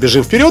 Однако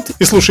бежим вперед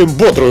и слушаем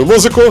бодрую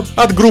музыку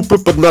от группы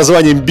под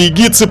названием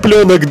 «Беги,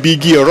 цыпленок,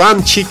 беги,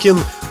 Run Chicken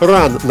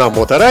Run» на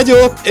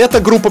Моторадио. Эта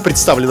группа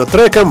представлена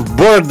треком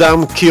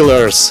Boredom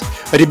Killers.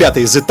 Ребята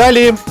из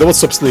Италии, да вот,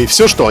 собственно, и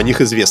все, что о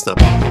них известно.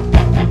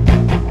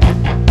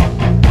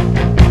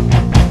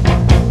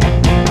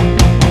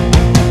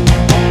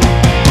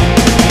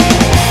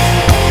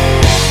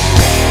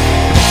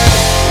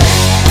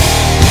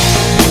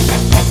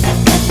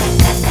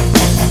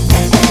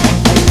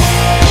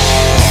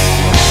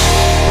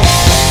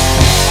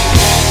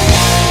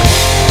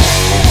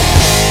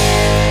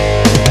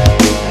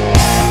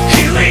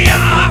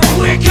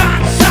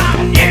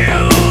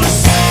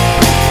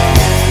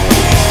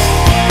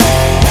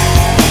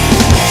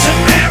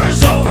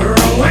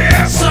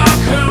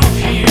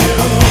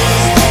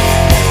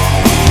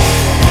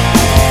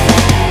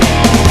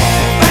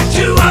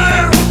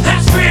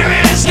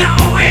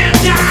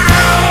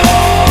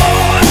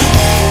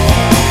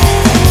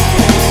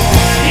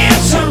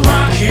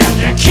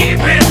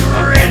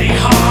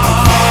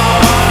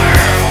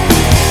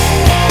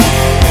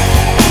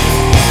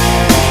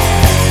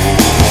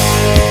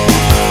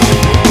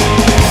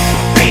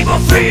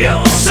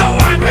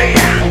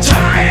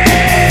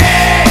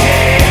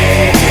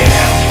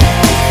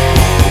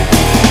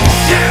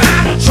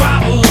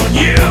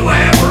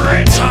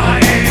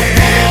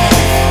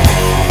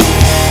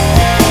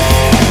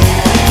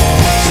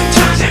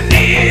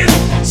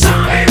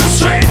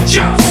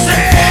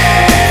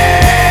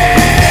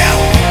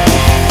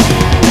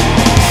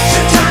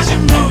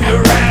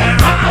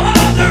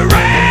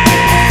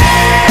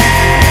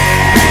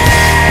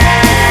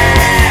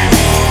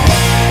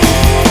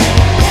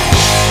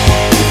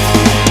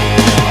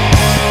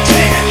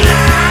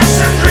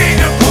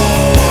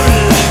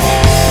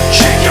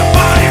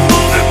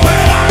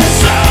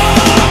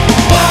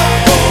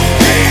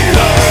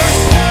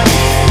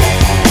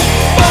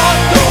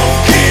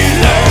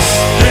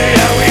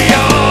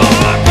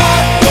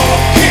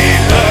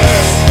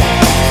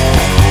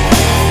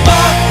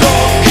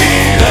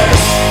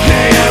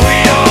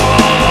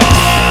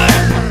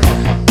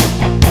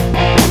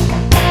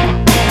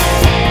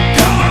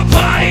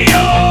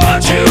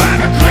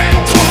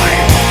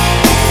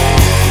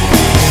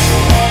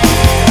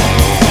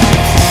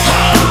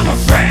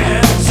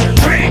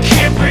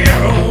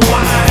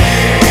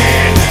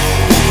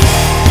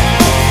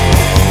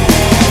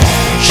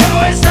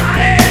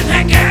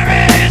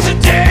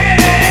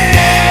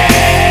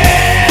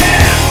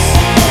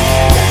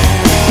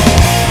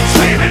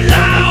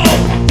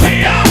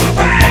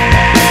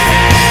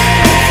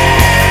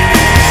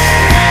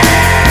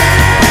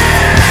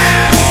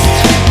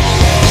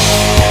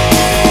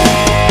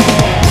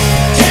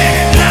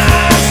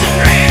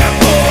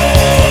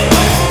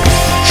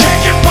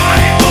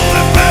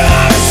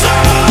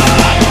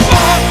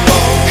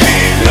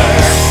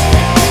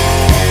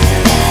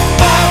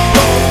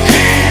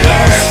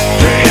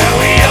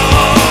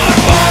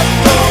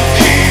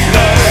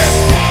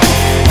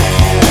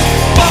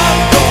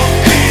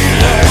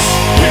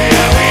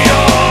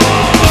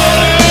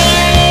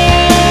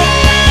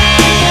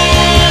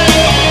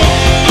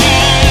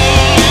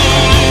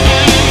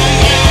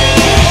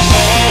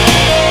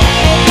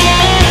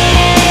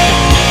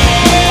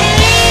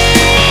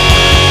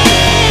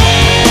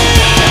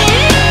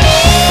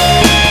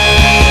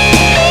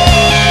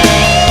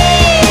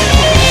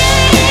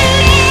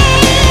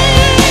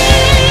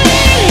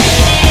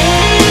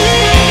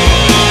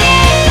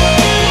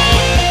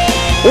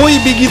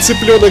 «Беги,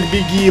 цыпленок,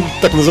 беги»,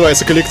 так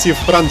называется коллектив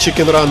Run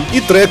Chicken Run,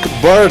 и трек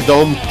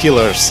Boredom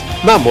Killers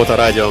на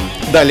Моторадио.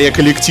 Далее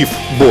коллектив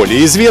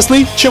более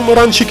известный, чем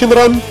Run Chicken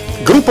Run,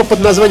 Группа под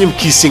названием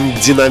Kissin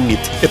Dynamite.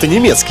 Это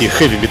немецкие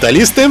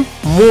хэви-металлисты,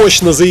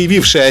 мощно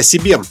заявившие о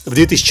себе в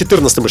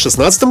 2014 и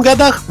 2016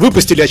 годах,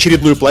 выпустили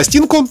очередную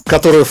пластинку,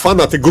 которую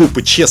фанаты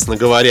группы, честно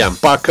говоря,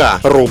 пока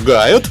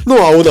ругают.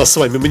 Ну а у нас с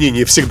вами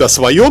мнение всегда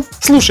свое.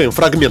 Слушаем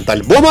фрагмент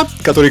альбома,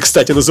 который,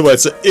 кстати,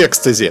 называется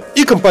 «Экстази»,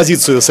 и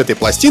композицию с этой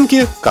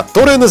пластинки,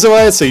 которая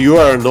называется «You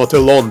are not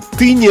alone».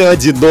 Ты не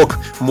одинок,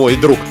 мой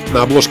друг.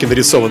 На обложке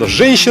нарисована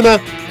женщина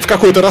в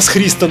какой-то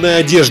расхристанной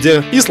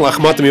одежде и с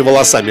лохматыми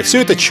волосами.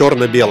 Все это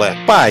черно-белое.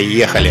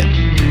 Поехали!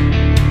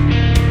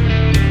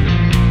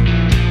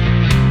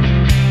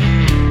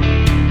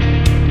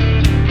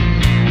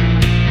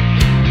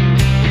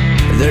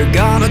 They're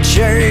gonna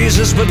chase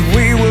us, but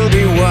we will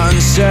be one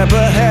step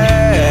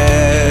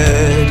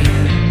ahead.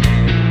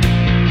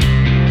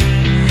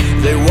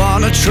 They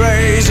wanna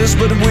trace us,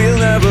 but we'll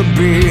never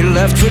be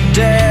left for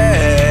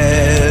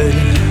dead.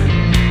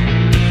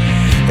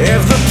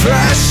 If the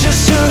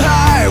pressure's too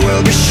high,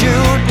 we'll be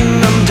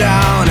shooting them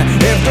down.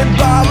 If they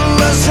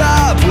bottle us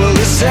up, we'll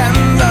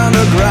descend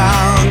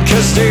underground.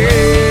 'Cause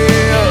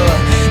they'll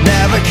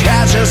never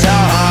catch us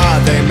how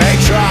hard they may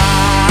try.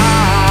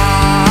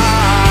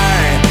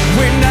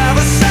 We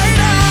never say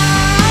die.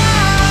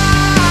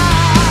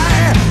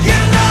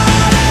 You're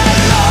not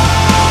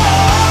alone.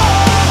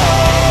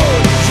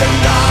 You're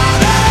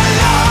not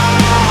alone.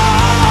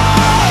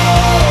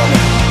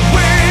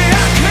 We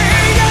are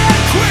king and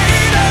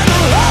queen and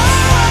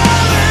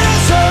love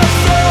is a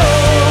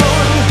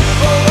throne.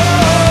 Oh,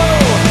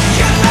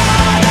 you're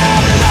not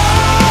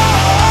alone.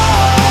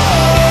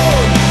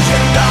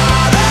 You're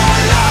not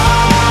alone.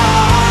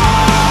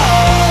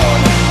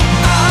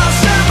 I'll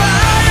stand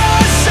by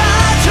your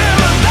side till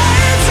the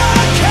names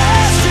are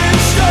cast in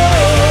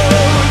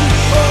stone.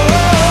 Oh,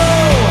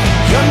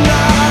 you're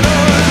not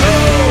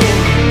alone.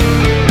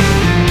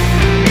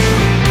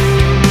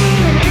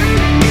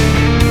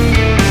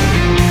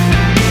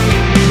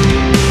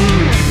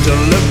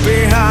 Don't look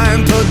behind,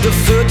 put the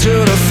foot to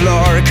the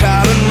floor,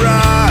 cut and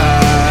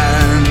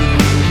run.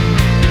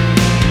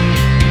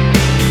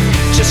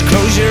 Just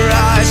close your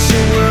eyes,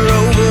 soon we're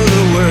over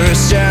the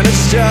worst and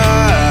it's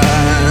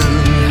done.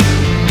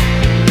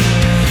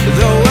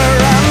 Though we're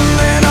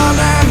running on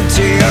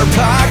empty, our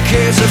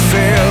pockets are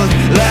filled.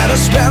 Let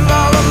us spend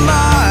all the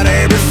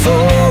money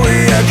before we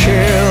are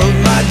killed,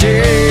 my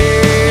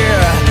dear.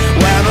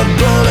 When the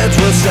bullets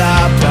will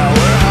stop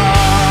our hearts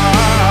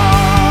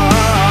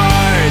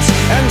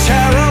and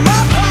tear 'em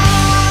apart.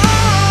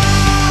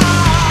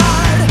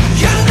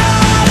 You're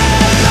not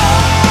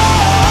alone.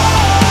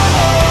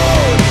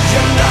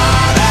 You're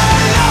not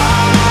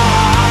alone.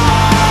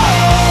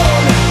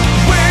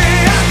 We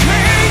are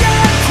king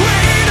and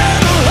queen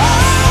and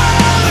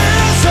love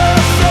is a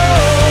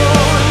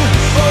throne.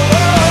 Oh,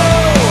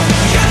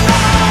 you're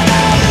not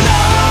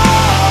alone.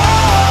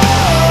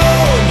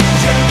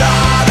 You're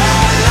not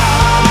alone.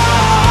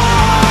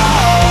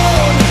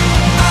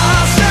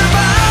 I'll stand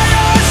by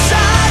your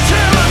side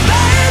till the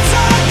names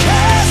are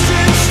cast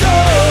in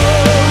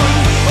stone.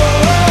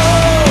 Oh,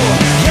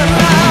 you're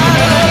not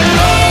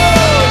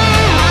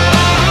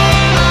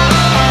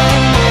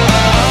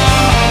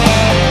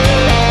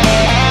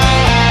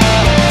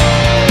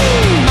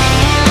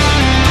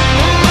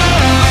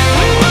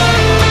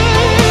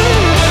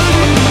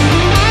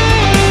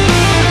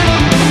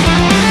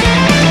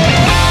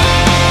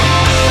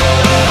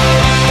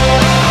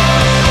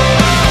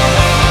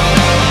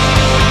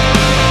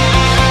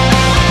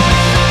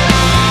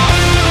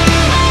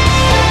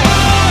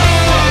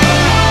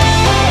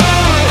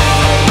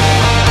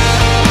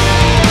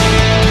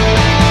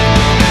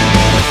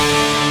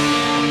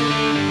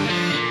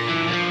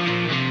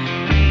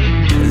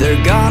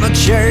They're gonna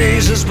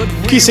chase us, but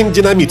we Kissin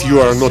Dynamite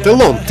You Are Not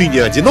Alone. Ты не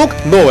одинок.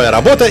 Новая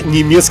работа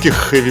немецких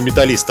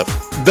хэви-металлистов.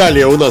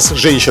 Далее у нас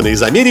женщина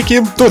из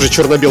Америки. Тоже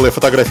черно-белая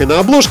фотография на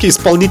обложке.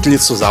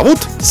 Исполнительницу зовут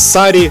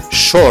Sari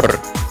Schorr.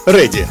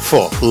 Ready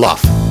for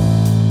Love.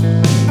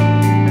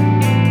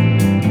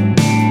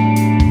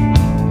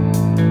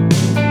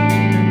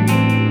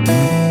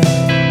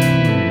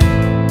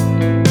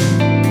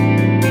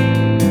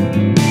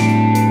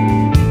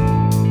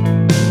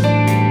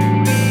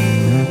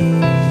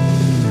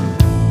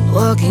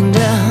 Walking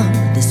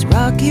down this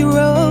rocky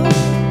road,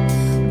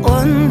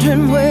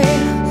 wondering where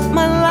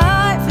my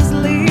life is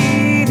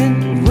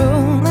leading,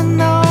 rolling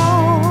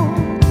on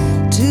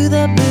to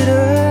the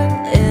bitter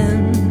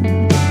end.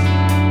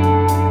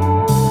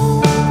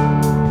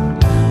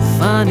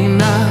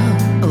 Finding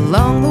out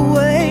along the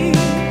way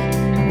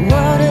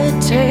what it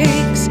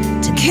takes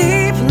to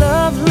keep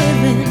love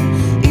living.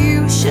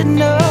 You should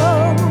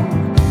know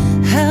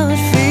how it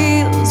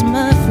feels,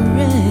 my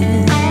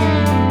friend.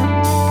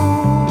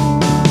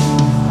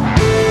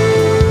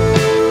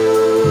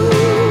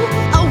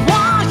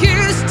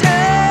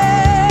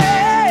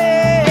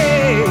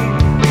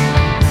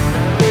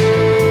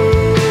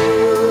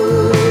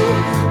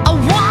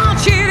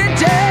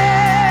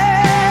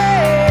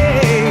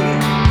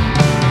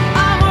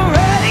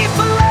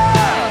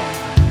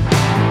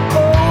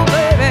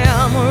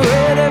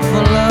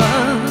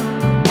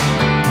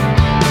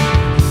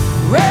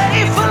 Ready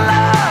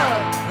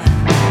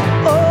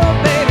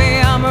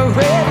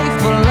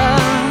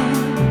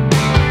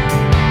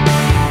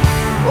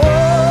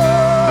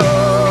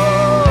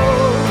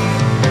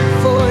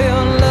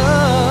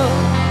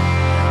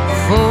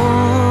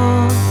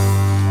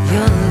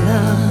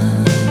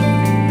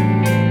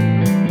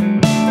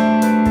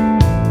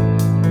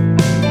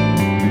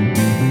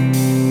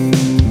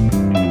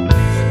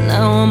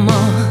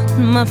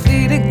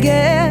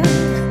again.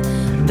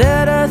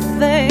 Better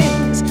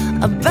things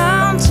are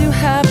bound to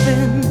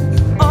happen.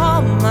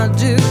 All my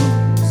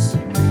dues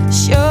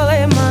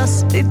surely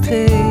must be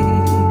paid.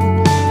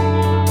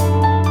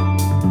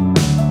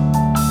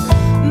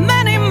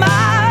 Many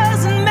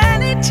miles and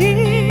many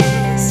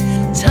tears.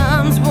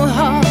 Times were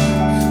hard,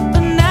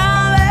 but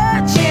now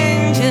they're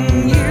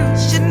changing. You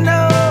should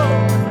know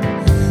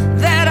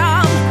that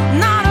I'm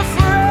not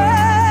afraid.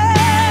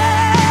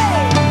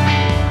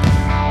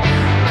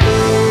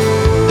 Ooh,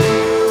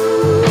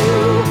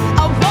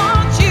 I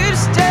want you to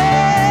stay.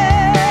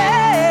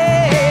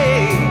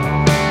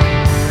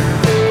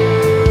 Ooh,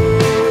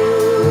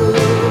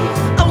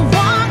 I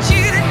want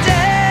you to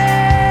stay.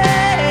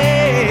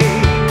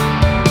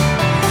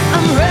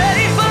 I'm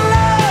ready for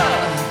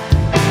love.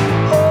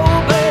 Oh,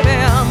 baby,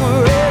 I'm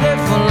ready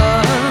for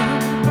love.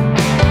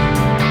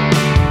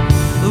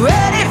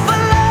 Ready for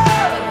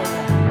love.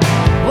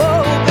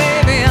 Oh,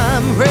 baby,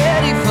 I'm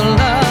ready for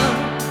love.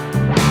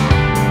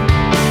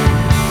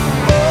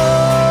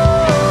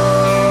 Oh,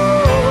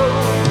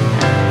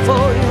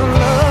 for your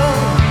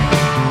love.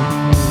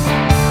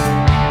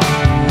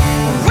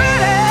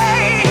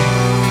 Ready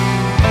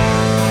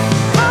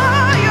for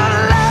your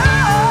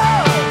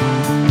love.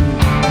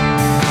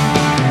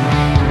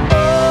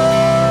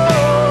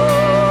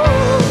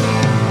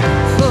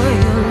 For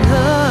your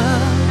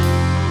love.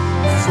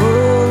 For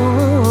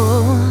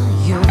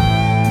your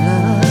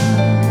love.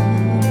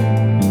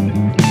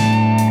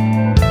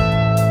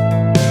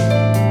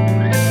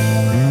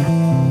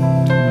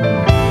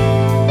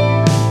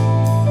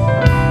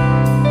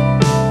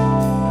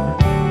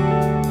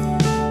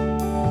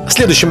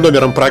 Следующим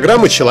номером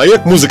программы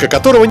человек, музыка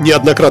которого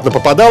неоднократно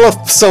попадала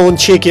в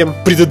саундчеки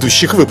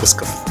предыдущих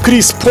выпусков.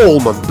 Крис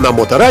Pohlmann на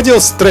Моторадио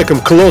с треком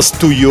Close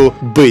to You,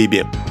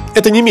 Baby.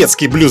 Это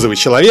немецкий блюзовый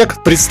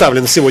человек,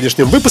 представлен в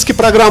сегодняшнем выпуске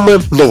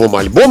программы новым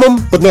альбомом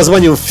под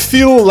названием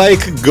Feel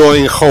Like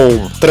Going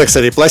Home. Трек с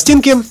этой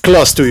пластинки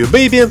Close to You,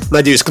 Baby.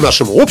 Надеюсь, к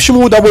нашему общему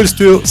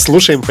удовольствию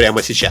слушаем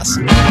прямо сейчас.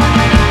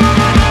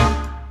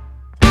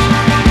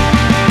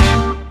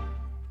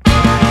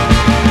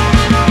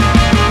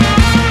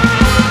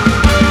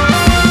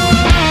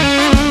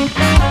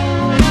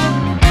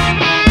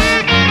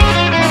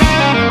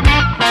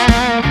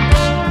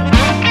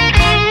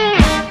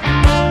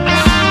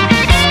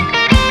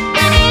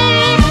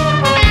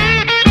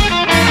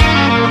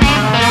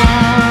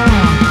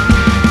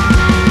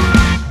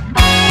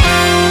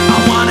 I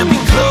wanna be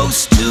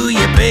close to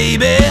you,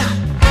 baby.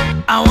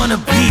 I wanna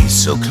be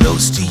so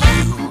close to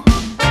you.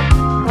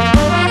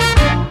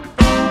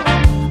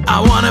 I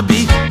wanna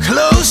be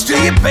close to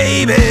you,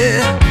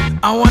 baby.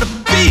 I wanna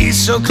be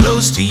so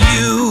close to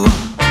you.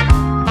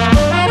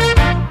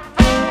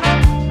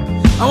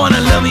 I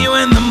wanna love you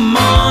in the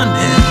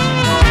morning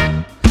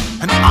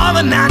and all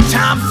the night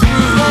time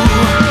through.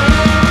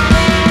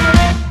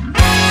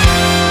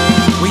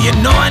 Well, you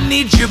know I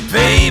need you,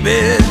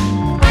 baby.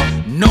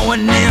 No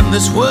one in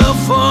this world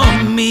for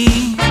me.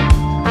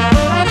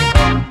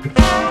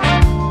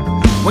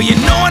 Well, you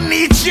know I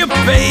need you,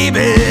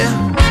 baby.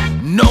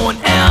 No one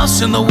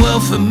else in the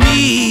world for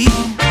me.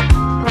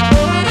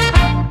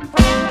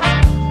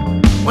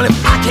 Well,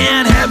 if I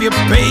can't have you,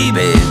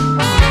 baby,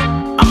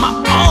 on my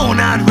own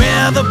I'd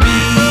rather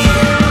be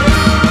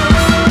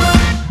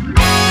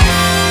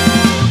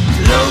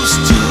close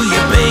to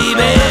you,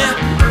 baby.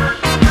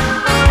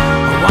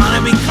 I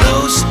wanna be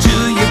close to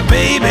you,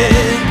 baby.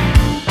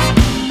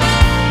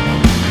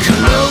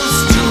 Close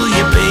to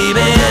you,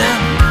 baby.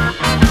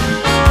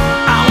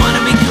 I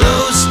wanna be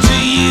close to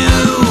you.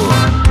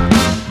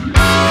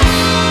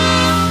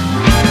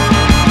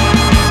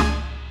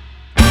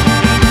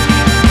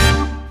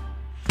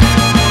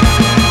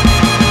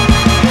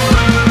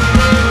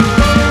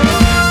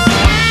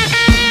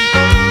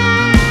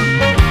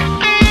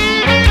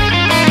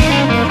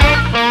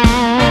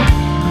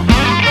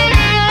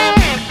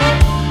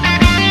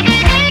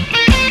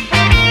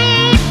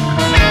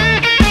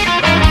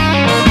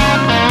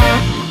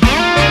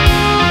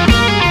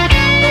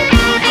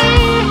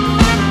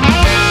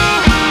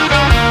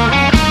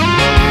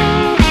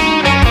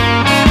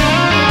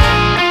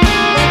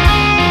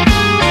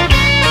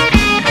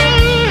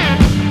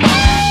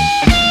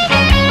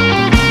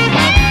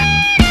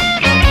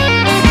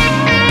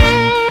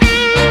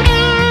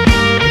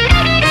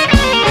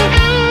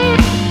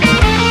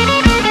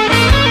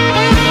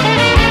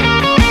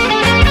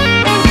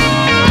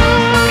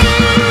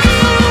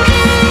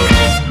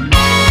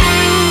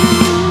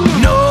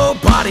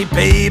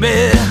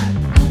 Baby,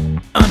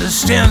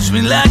 understands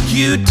me like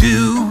you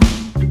do.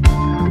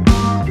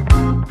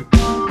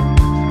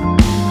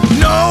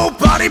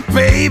 Nobody,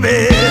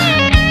 baby,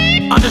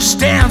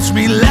 understands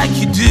me like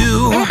you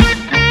do.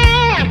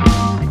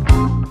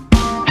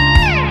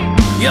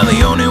 You're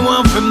the only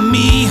one for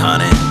me,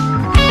 honey.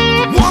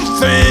 One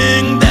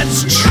thing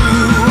that's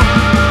true.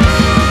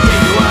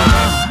 Yeah, you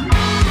are.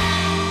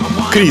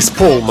 I Крис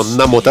Pohlmann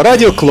на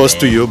Моторадио Close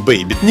to You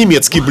Baby.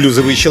 Немецкий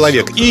блюзовый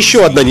человек. И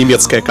еще одна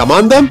немецкая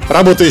команда,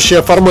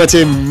 работающая в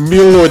формате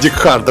мелодик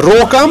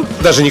хард-рока.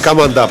 Даже не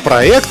команда, а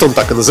проект, он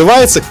так и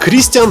называется,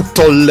 Christian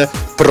Tolle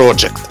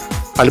Project.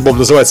 Альбом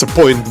называется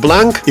Point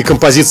Blank, и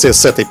композиция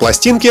с этой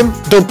пластинки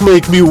Don't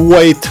Make Me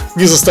Wait,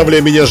 не заставляй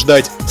меня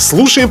ждать,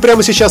 слушаем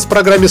прямо сейчас в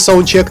программе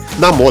SAUNDЧЕК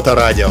на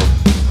Моторадио.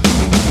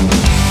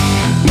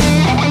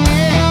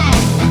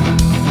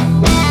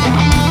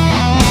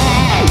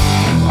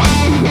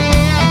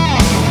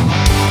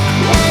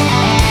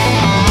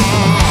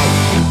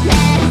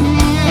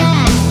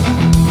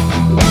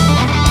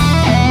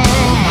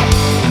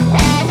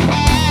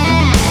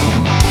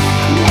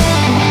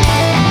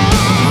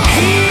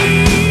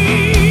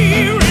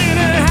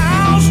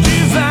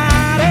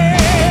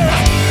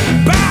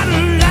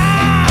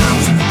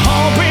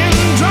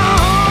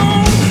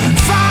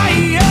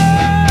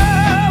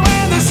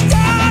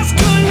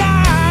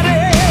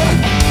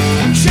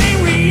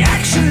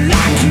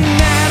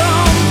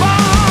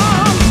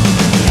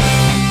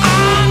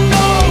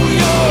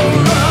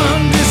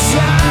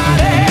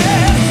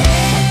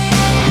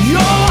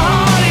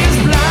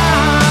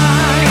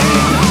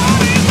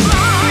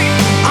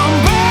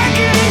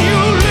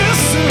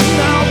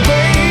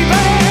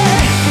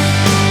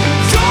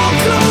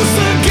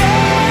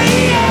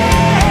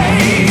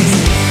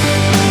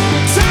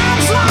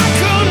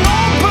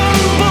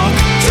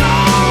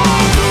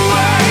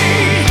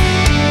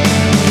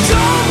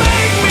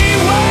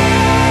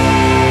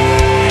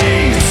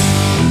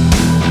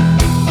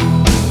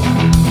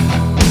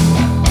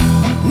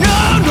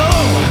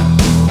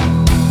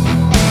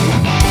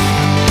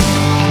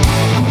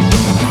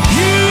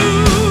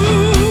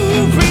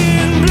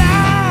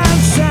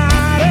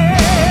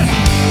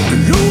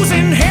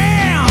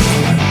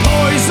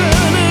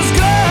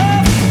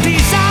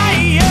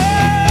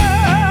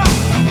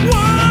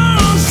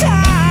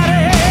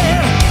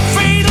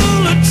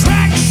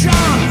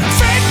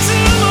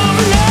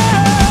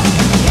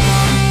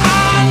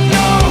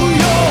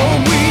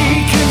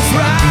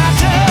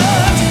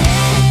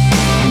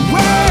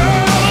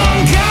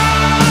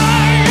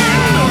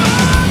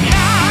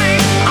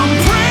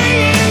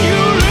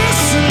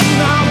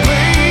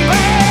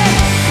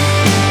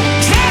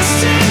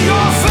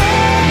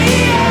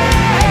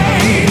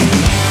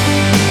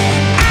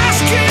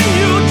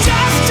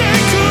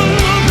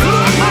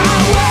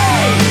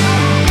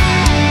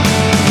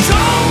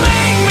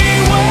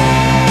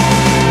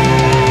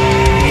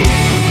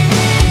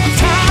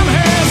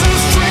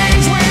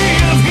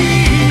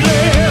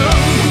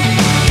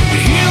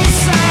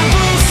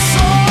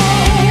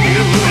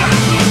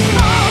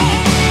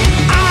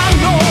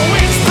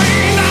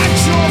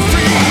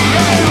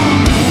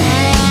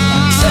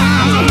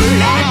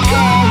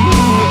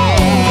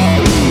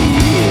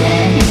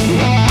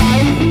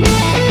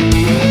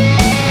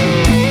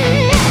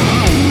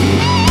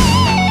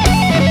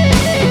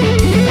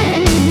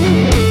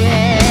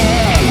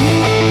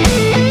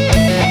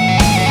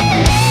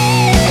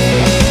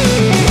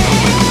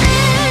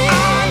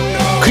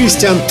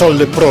 Christian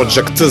Tolle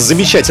Project.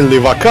 Замечательный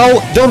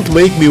вокал Don't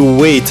Make Me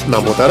Wait на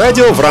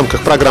Моторадио в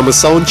рамках программы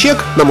SAUNDЧЕК,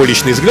 на мой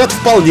личный взгляд,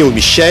 вполне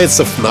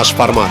умещается в наш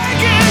формат.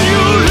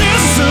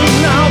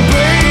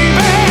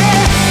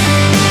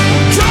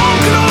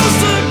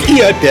 И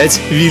опять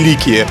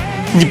великие.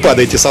 Не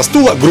падайте со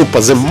стула, группа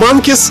The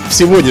Monkees в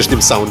сегодняшнем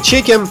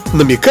SAUNDЧЕКе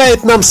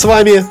намекает нам с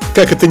вами,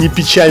 как это не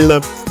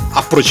печально,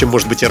 а впрочем,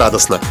 может быть и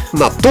радостно,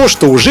 на то,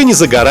 что уже не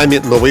за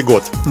горами Новый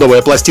год.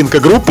 Новая пластинка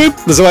группы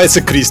называется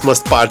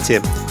Christmas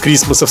Party,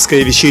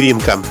 крисмасовская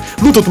вечеринка.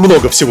 Ну, тут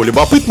много всего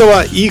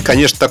любопытного и,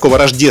 конечно, такого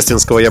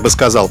рождественского, я бы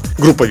сказал.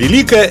 Группа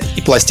великая,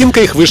 и пластинка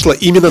их вышла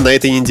именно на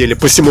этой неделе.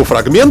 Посему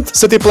фрагмент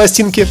с этой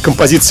пластинки,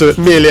 композицию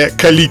Mele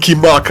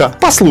Kalikimaka,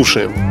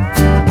 послушаем.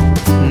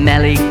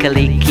 Mele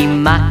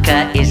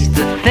Kalikimaka is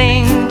the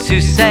thing to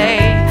say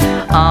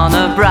on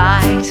a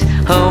bright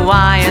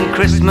Hawaiian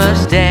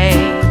Christmas day.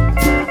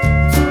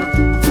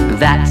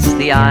 That's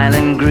the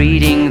island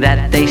greeting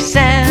that they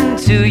send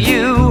to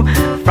you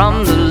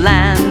from the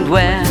land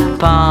where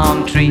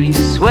palm trees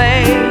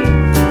sway.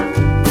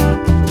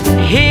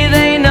 Here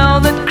they know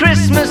that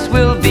Christmas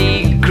will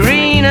be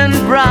green and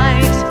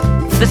bright,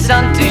 the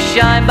sun to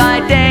shine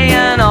by day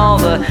and all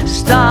the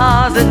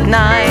stars at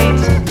night.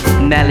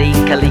 Mele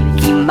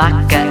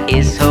Kalikimaka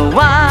is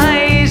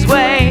Hawaii's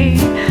way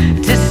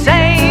to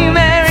say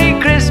Merry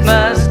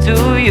Christmas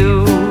to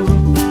you.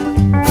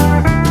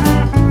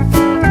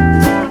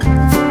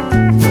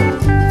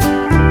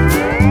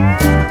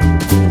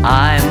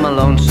 I'm a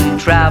lonesome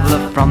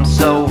traveler from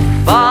so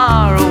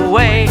far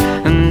away,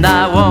 and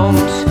I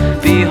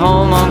won't be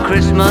home on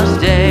Christmas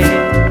Day.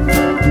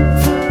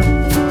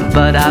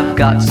 But I've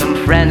got some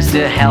friends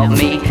to help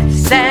me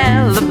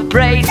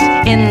celebrate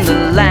in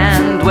the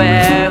land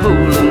where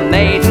hula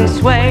maidens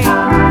sway.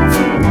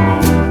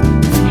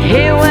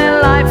 Here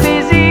where life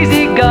is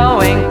easy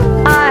going,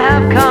 I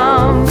have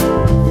come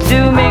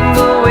to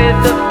mingle with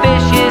the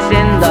fishes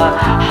in the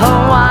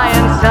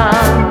Hawaiian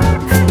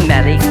sun.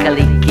 Mele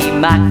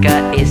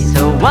Kalikimaka is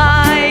a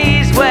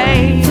wise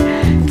way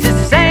to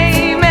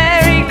say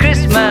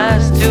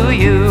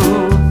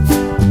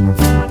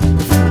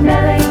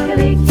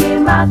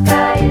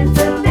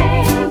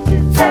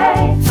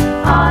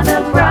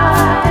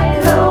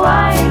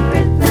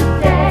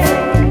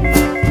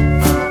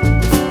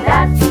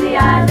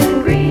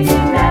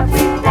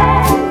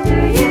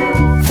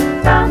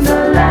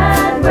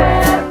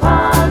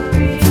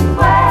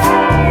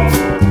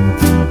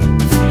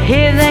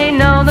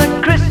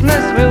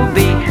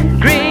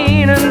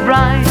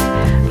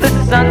the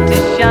sun to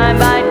shine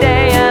by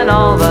day and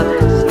all the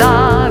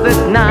stars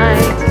at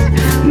night.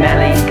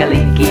 Mele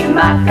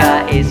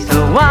Kalikimaka is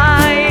the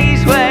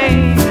wise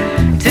way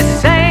to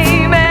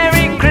say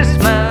Merry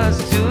Christmas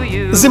to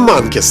you. The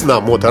Monkees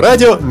на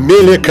Моторадио,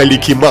 Mele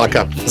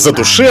Kalikimaka.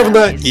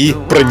 Задушевно и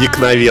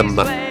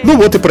проникновенно. Ну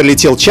вот и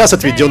пролетел час,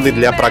 отведенный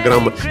для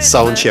программы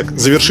 «Саундчек».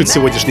 Завершит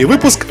сегодняшний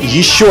выпуск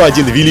еще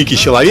один великий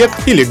человек,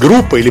 или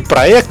группа, или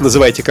проект,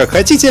 называйте как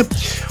хотите.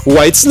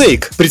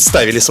 Whitesnake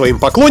представили своим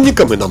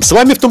поклонникам, и нам с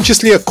вами в том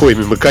числе,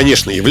 коими мы,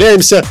 конечно,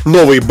 являемся,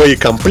 новый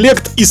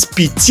боекомплект из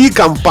 5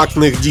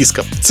 компактных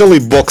дисков. Целый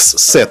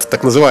бокс-сет,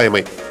 так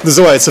называемый.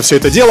 Называется все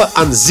это дело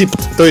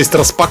Unzipped, то есть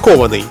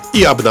распакованный.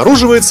 И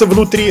обнаруживается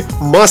внутри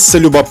масса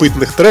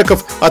любопытных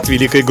треков от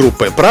великой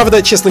группы.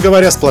 Правда, честно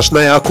говоря,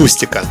 сплошная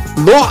акустика.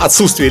 Но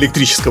отсутствие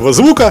электрического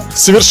звука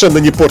совершенно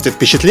не портит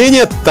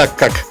впечатление, так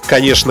как,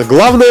 конечно,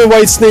 главное в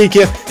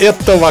Whitesnake —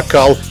 это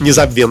вокал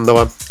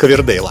незабвенного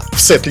Ковердейла.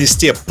 В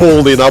сет-листе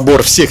полный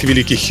набор всех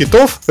великих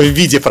хитов в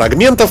виде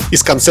фрагментов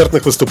из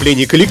концертных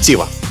выступлений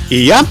коллектива. И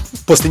я,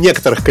 после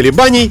некоторых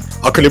колебаний,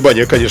 а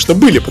колебания, конечно,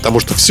 были, потому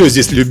что все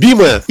здесь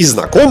любимое и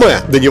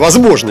знакомое до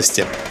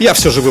невозможности, я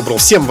все же выбрал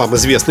всем вам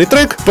известный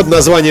трек под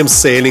названием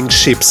Sailing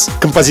Ships.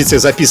 Композиция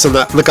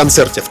записана на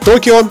концерте в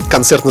Токио.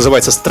 Концерт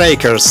называется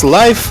Strikers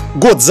Live.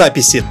 Год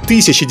записи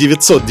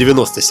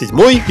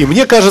 1997. И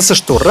мне кажется,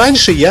 что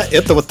раньше я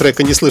этого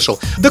трека не слышал.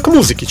 Да к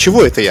музыке,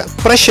 чего это я?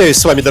 Прощаюсь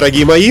с вами,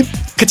 дорогие мои.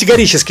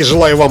 Категорически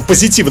желаю вам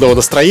позитивного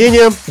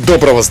настроения,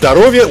 доброго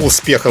здоровья,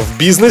 успехов в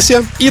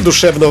бизнесе и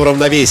душевного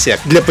равновесия,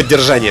 для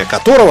поддержания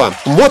которого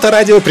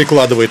Моторадио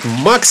прикладывает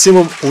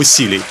максимум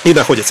усилий. И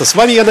находится с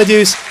вами, я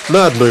надеюсь,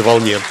 на одной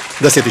волне.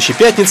 До следующей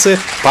пятницы.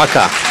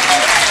 Пока.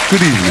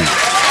 Good evening.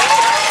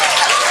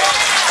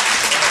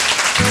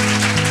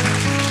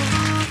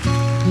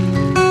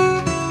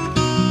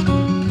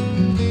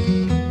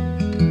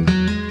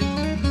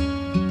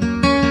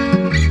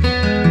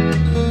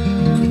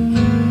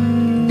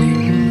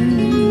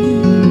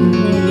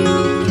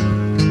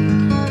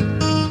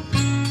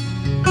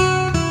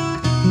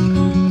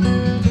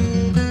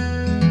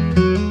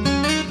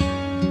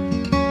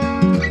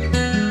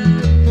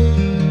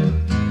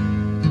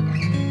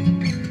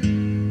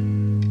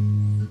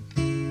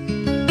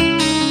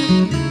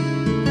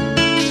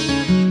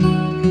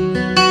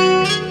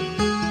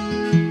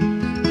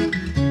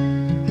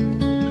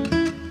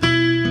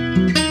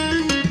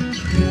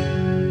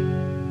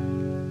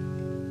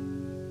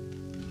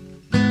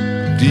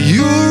 Do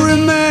you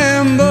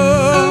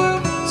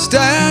remember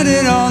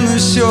standing on the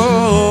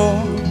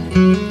shore?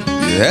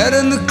 Your head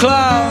in the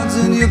clouds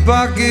and your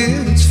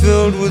pockets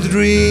filled with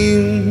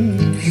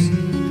dreams,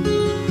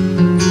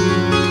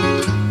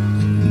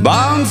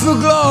 bound for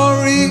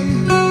glory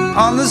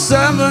on the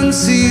 7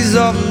 seas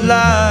of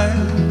life.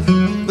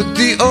 But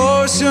the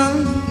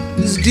ocean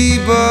is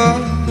deeper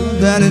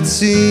than it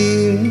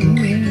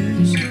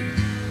seems.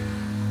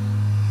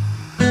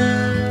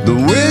 The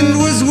wind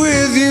was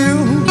with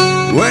you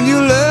when you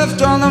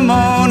left on the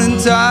morning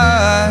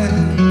tide.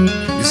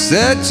 You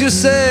set your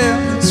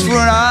sails for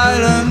an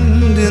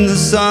island in the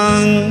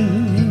sun.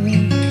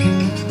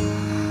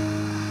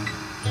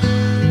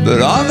 But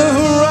on the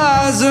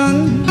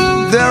horizon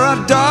there are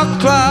dark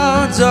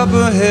clouds up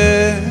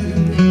ahead,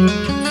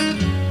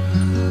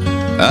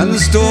 and the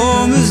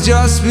storm has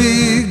just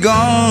begun.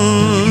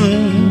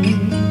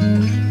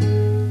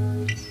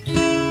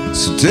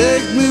 So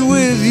take me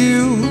with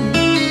you,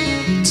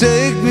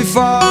 take me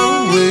far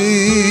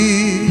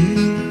away.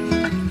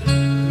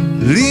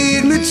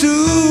 Lead me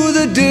to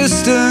the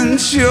distant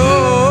shore,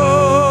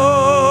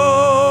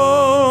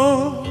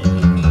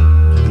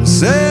 and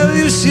sail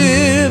your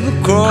ship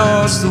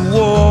across the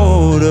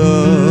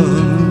water.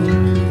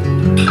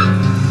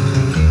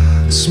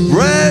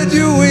 Spread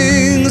your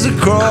wings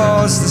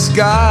across the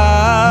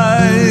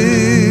sky,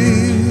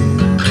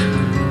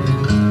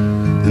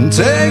 and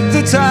take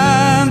the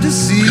time to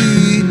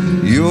see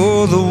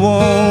you're the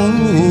one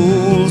who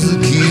holds the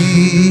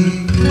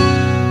key.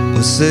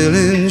 Or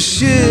sailing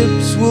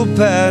ships will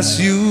pass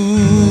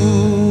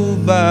you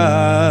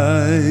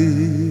by.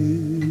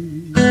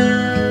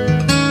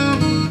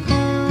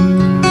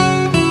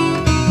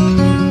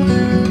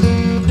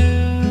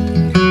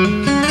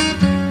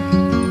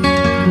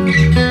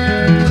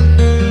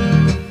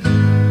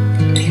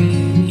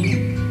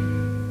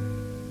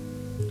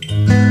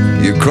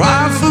 You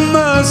cry for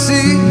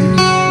mercy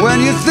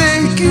when you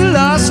think you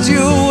lost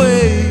your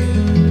way.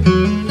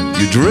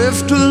 You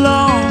drift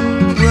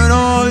along when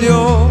all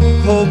your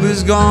hope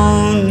is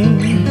gone.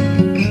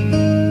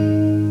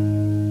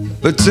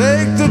 But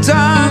take the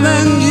time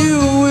and you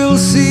will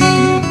see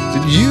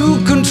that you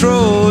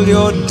control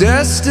your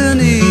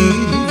destiny.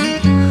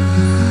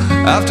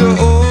 After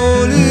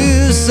all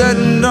is said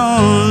and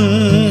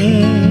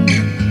done,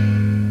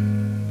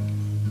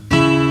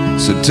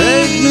 so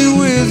take me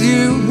with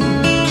you,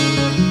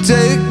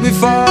 take me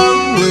far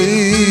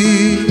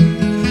away,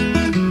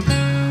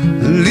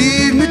 and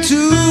lead me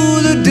to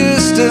the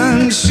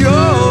distant shore,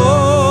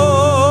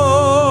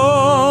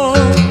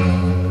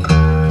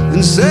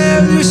 and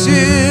sail your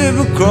ship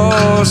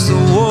across the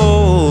water.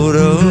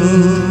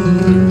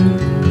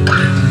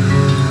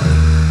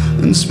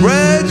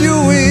 spread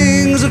your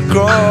wings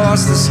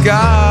across the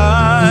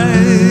sky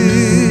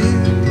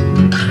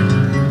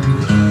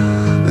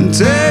and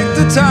take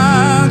the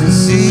time to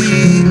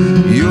see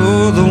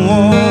you're the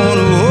one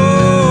who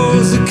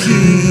holds the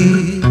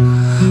key.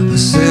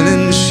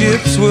 Sailing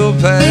ships will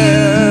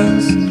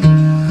pass,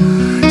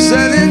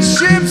 sailing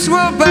ships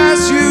will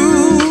pass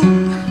you,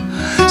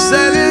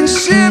 sailing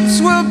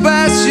ships will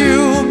pass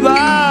you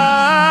by.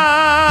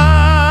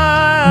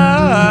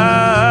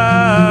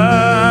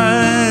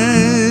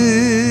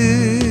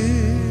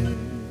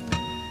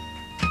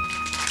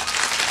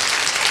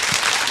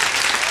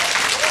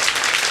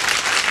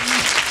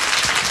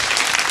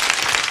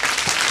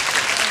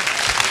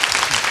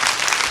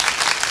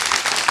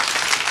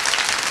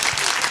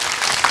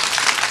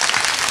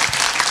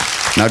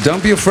 Now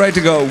don't be afraid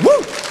to go, woo!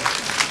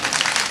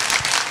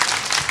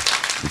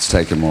 It's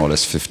taken more or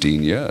less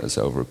 15 years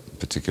over a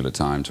particular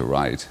time to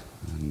write.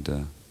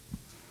 And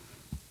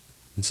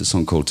it's a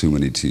song called Too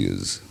Many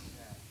Tears.